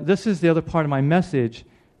 this is the other part of my message,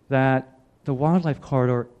 that the wildlife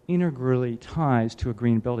corridor integrally ties to a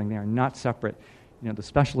green building. They are not separate. The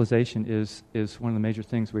specialization is one of the major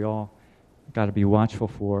things we all got to be watchful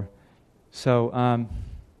for. So I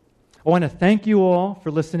want to thank you all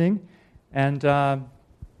for listening. And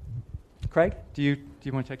Craig, do you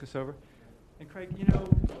want to take this over? And Craig, All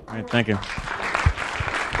right, thank you.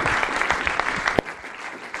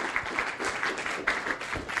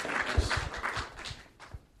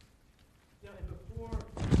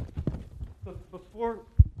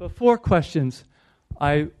 Before questions,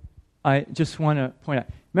 I just want to point out.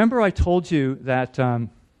 Remember I told you that in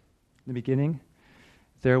the beginning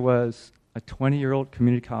there was a 20-year-old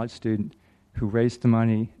community college student who raised the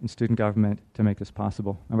money in student government to make this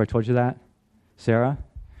possible. Remember I told you that? Sarah?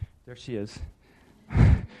 There she is.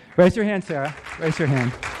 Raise your hand, Sarah. Raise your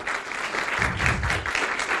hand.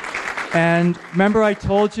 And remember I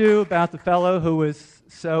told you about the fellow who was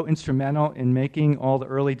so instrumental in making all the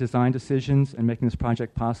early design decisions and making this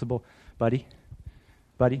project possible? Buddy?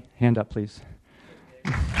 Buddy, hand up, please.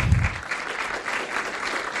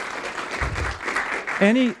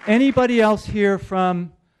 Anybody else here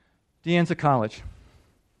from De Anza College?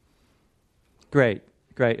 Great.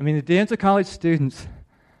 The De Anza College students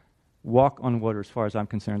walk on water as far as I'm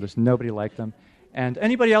concerned. There's nobody like them. And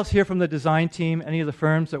anybody else here from the design team, any of the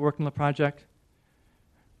firms that worked on the project?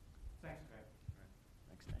 Thanks,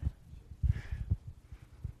 Greg.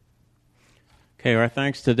 Okay, our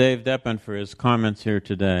thanks to Dave Deppen for his comments here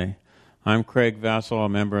today. I'm Craig Vassell, a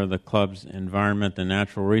member of the club's Environment and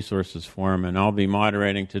Natural Resources Forum, and I'll be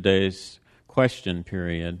moderating today's question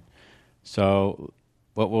period. So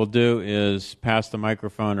what we'll do is pass the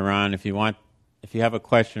microphone around. If you have a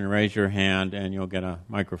question, raise your hand and you'll get a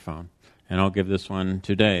microphone. And I'll give this one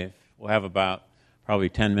to Dave. We'll have about probably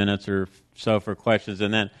 10 minutes or so for questions.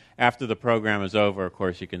 And then after the program is over, of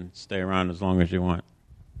course, you can stay around as long as you want.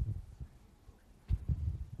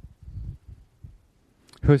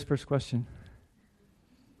 Who's first question?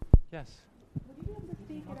 Yes. Would you be able to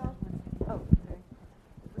speak at all? Oh, sorry.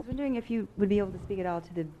 I was wondering if you would be able to speak at all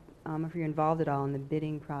to the, if you're involved at all in the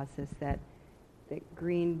bidding process that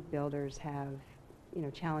green builders have,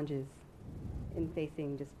 challenges in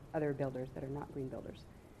facing just other builders that are not green builders.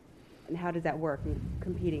 And how does that work in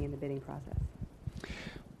competing in the bidding process?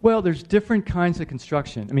 Well, there's different kinds of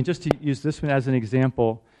construction. Just to use this one as an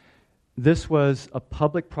example, this was a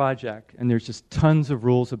public project, and there's just tons of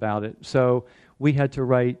rules about it. So we had to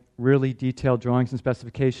write really detailed drawings and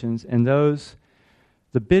specifications, and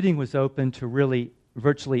the bidding was open to really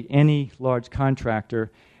virtually any large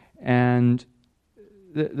contractor. And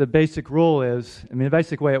the basic rule is, the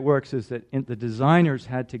basic way it works is that the designers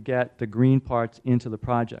had to get the green parts into the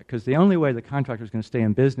project, because the only way the contractor is going to stay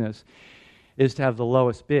in business is to have the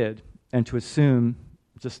lowest bid and to assume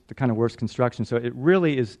just the kind of worst construction. So it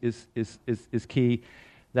really is key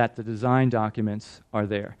that the design documents are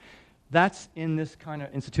there. That's in this kind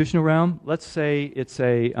of institutional realm. Let's say it's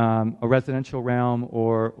a residential realm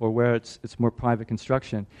or where it's more private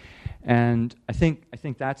construction. And I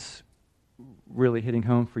think that's really hitting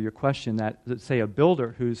home for your question, that say a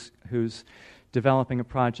builder who's developing a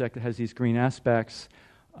project that has these green aspects,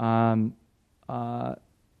 their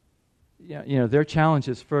challenge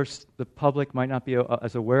is first the public might not be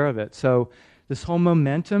as aware of it. So this whole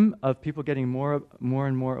momentum of people getting more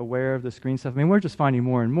and more aware of this green stuff, we're just finding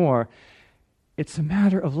more and more. It's a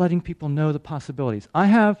matter of letting people know the possibilities. I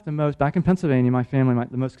have back in Pennsylvania, my family,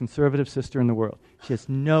 the most conservative sister in the world. She has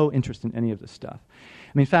no interest in any of this stuff.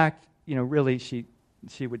 In fact, really, she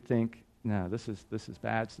would think, no, this is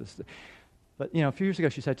bad. But a few years ago,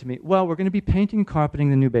 she said to me, well, we're going to be painting and carpeting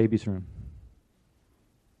the new baby's room.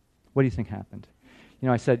 What do you think happened?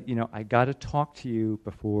 I said, I got to talk to you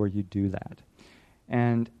before you do that.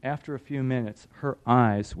 And after a few minutes, her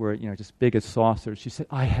eyes were, just big as saucers. She said,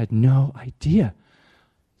 I had no idea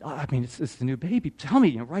I mean, it's the new baby. Tell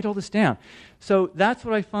me, write all this down. So that's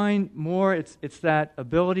what I find more. It's that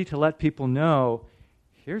ability to let people know,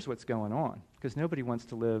 here's what's going on. Because nobody wants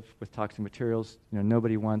to live with toxic materials.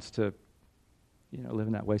 Nobody wants to, live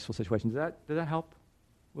in that wasteful situation. Did that help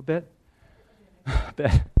a bit? A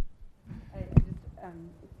bit. It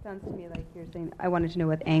sounds to me like you're saying, I wanted to know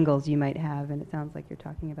what angles you might have, and it sounds like you're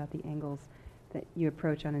talking about the angles that you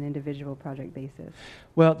approach on an individual project basis.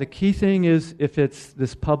 Well, the key thing is if it's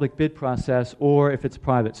this public bid process or if it's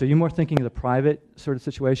private. So you're more thinking of the private sort of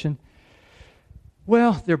situation?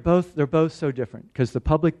 Well, they're both so different, because the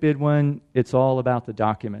public bid one, it's all about the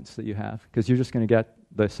documents that you have, because you're just going to get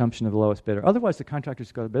the assumption of the lowest bidder. Otherwise, the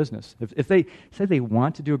contractors go to business. If they say they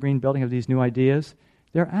want to do a green building, have these new ideas,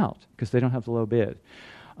 they're out because they don't have the low bid.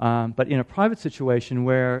 But in a private situation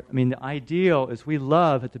where, the ideal is we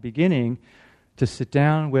love at the beginning to sit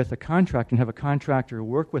down with a contractor and have a contractor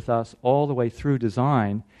work with us all the way through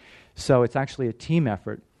design, so it's actually a team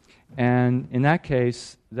effort. And in that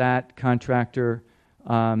case, that contractor,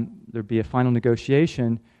 there'd be a final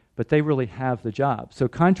negotiation, but they really have the job. So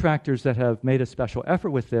contractors that have made a special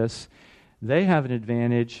effort with this, they have an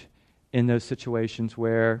advantage in those situations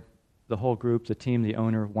where the whole group, the team, the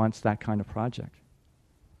owner wants that kind of project.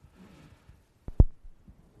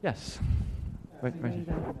 Yes. Right.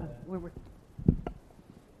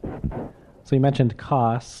 So you mentioned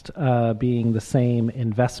cost being the same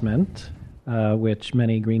investment, which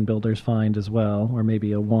many green builders find as well, or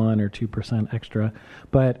maybe a 1 or 2% extra.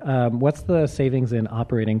 But what's the savings in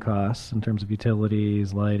operating costs in terms of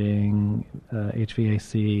utilities, lighting,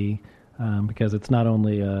 HVAC? Because it's not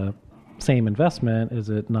only a same investment, is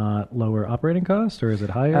it not lower operating costs, or is it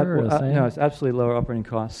higher or the same? No, it's absolutely lower operating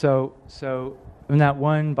costs. So in that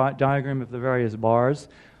one diagram of the various bars,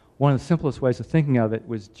 one of the simplest ways of thinking of it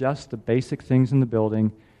was just the basic things in the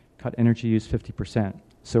building, cut energy use 50%.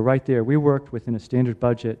 So right there, we worked within a standard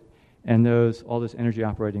budget, and all those energy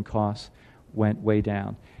operating costs went way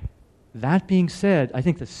down. That being said, I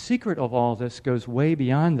think the secret of all this goes way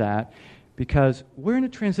beyond that, because we're in a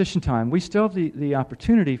transition time. We still have the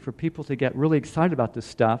opportunity for people to get really excited about this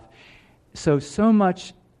stuff. So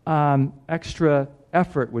much extra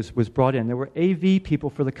effort was brought in. There were AV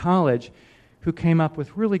people for the college who came up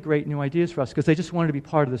with really great new ideas for us because they just wanted to be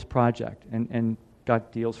part of this project and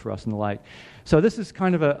got deals for us and the like. So this is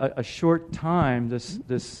kind of a short time, this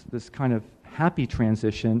kind of happy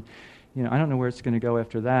transition. I don't know where it's going to go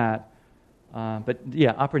after that. But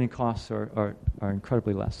yeah, operating costs are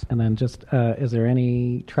incredibly less. And then just, is there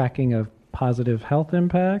any tracking of positive health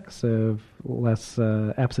impacts, of less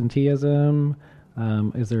absenteeism?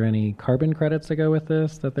 Is there any carbon credits that go with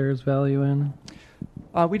this that there's value in?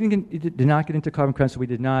 We did not get into carbon credits, so we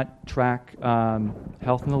did not track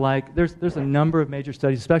health and the like. There's a number of major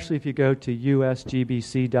studies, especially if you go to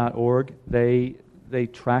usgbc.org. They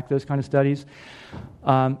track those kind of studies.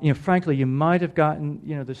 Frankly, you might have gotten,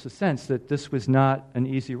 there's a sense that this was not an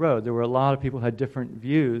easy road. There were a lot of people who had different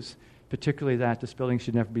views, particularly that this building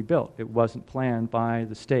should never be built. It wasn't planned by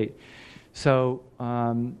the state. So,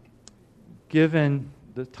 given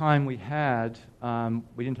the time we had,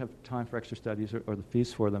 we didn't have time for extra studies or the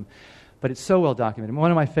fees for them. But it's so well documented. And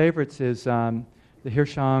one of my favorites is the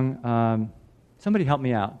Hirschong. Somebody help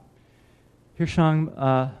me out.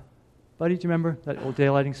 Hirschong, Buddy, do you remember that old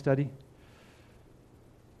daylighting study?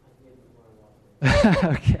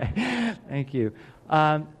 Okay, thank you.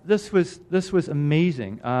 This was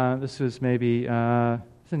amazing. This was maybe a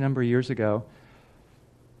number of years ago.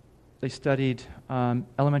 They studied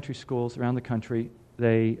elementary schools around the country.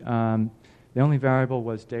 The only variable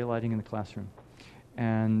was daylighting in the classroom,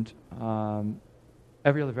 and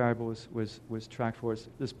every other variable was tracked for us.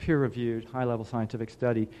 This peer-reviewed, high-level scientific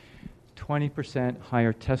study. 20%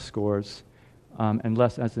 higher test scores and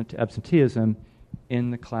less absenteeism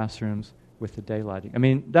in the classrooms with the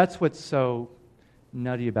daylighting. That's what's so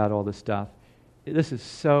nutty about all this stuff. This is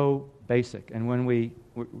so basic, and when we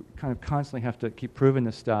kind of constantly have to keep proving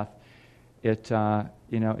this stuff, it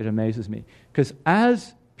amazes me. Because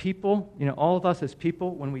as people, all of us as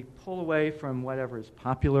people, when we pull away from whatever is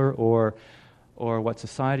popular or what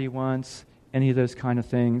society wants, any of those kind of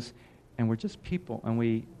things, and we're just people, and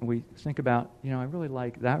we think about, I really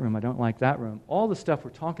like that room, I don't like that room. All the stuff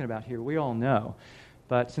we're talking about here, we all know.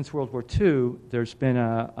 But since World War II, there's been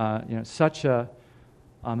such a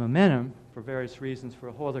momentum for various reasons for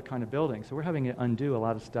a whole other kind of building. So we're having to undo a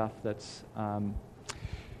lot of stuff that's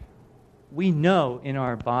we know in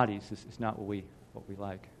our bodies is not what we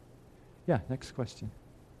like. Yeah, next question.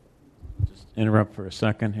 Just interrupt for a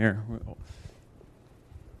second here.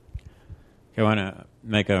 Okay, I want to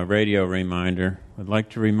make a radio reminder. I'd like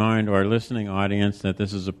to remind our listening audience that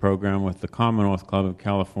this is a program with the Commonwealth Club of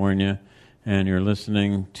California, and you're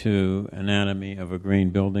listening to Anatomy of a Green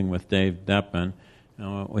Building with Dave Deppen.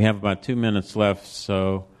 We have about 2 minutes left,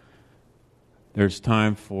 so there's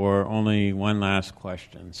time for only one last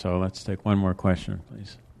question. So let's take one more question,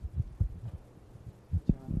 please.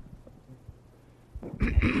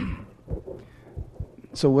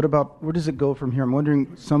 So where does it go from here? I'm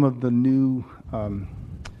wondering some of the new,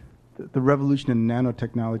 the revolution in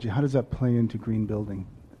nanotechnology, how does that play into green building,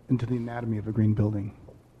 into the anatomy of a green building?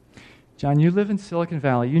 John, you live in Silicon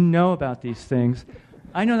Valley. You know about these things.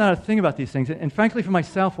 I know not a thing about these things. And frankly, for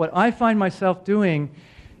myself, what I find myself doing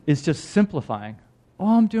is just simplifying.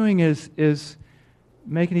 All I'm doing is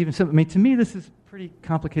making it even simpler. I mean, to me, this is a pretty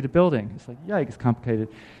complicated building. It's like, yikes, complicated.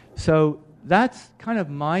 So that's kind of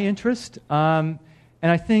my interest. And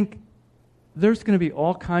I think there's going to be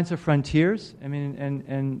all kinds of frontiers. I mean,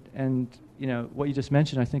 and you know, what you just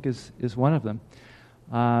mentioned, I think, is one of them.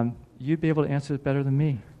 You'd be able to answer it better than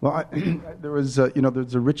me. Well, there was,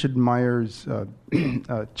 there's a Richard Myers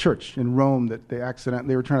church in Rome that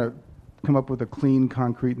they were trying to come up with a clean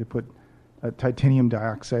concrete, and they put titanium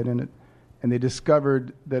dioxide in it, and they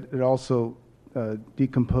discovered that it also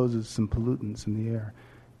decomposes some pollutants in the air,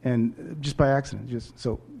 and just by accident.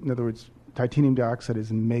 So, in other words, titanium dioxide is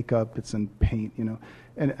in makeup, it's in paint,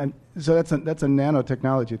 and so that's a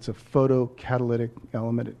nanotechnology. It's a photocatalytic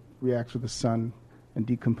element. It reacts with the sun and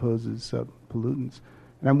decomposes pollutants.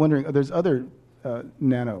 And I'm wondering, there's other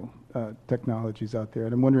nano technologies out there,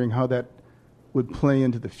 and I'm wondering how that would play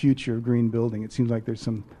into the future of green building. It seems like there's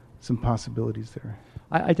some possibilities there.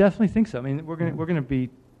 I definitely think so. I mean, we're going to be.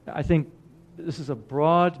 I think this is a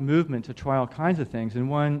broad movement to try all kinds of things, and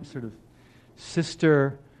one sort of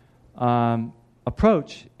sister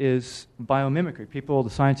approach is biomimicry. The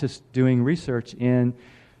scientists doing research in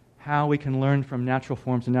how we can learn from natural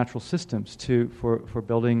forms and natural systems for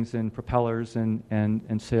buildings and propellers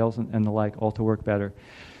and sails and the like, all to work better.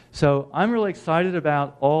 So I'm really excited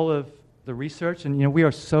about all of the research, and we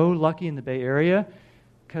are so lucky in the Bay Area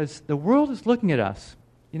because the world is looking at us.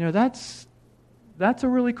 That's a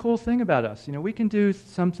really cool thing about us. We can do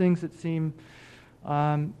some things that seem,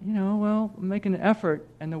 making an effort,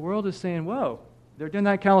 and the world is saying, whoa, they're doing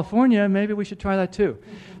that in California, maybe we should try that too.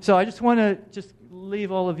 So I just want to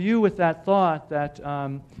leave all of you with that thought that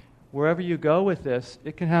wherever you go with this,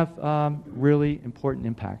 it can have really important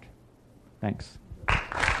impact. Thanks.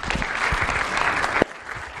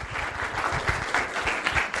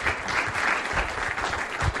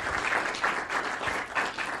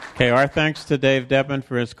 Okay, our thanks to Dave Deppen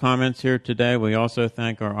for his comments here today. We also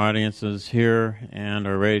thank our audiences here and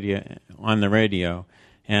on the radio.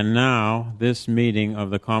 And now, this meeting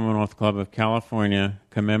of the Commonwealth Club of California,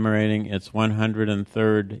 commemorating its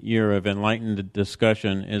 103rd year of enlightened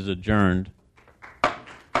discussion, is adjourned.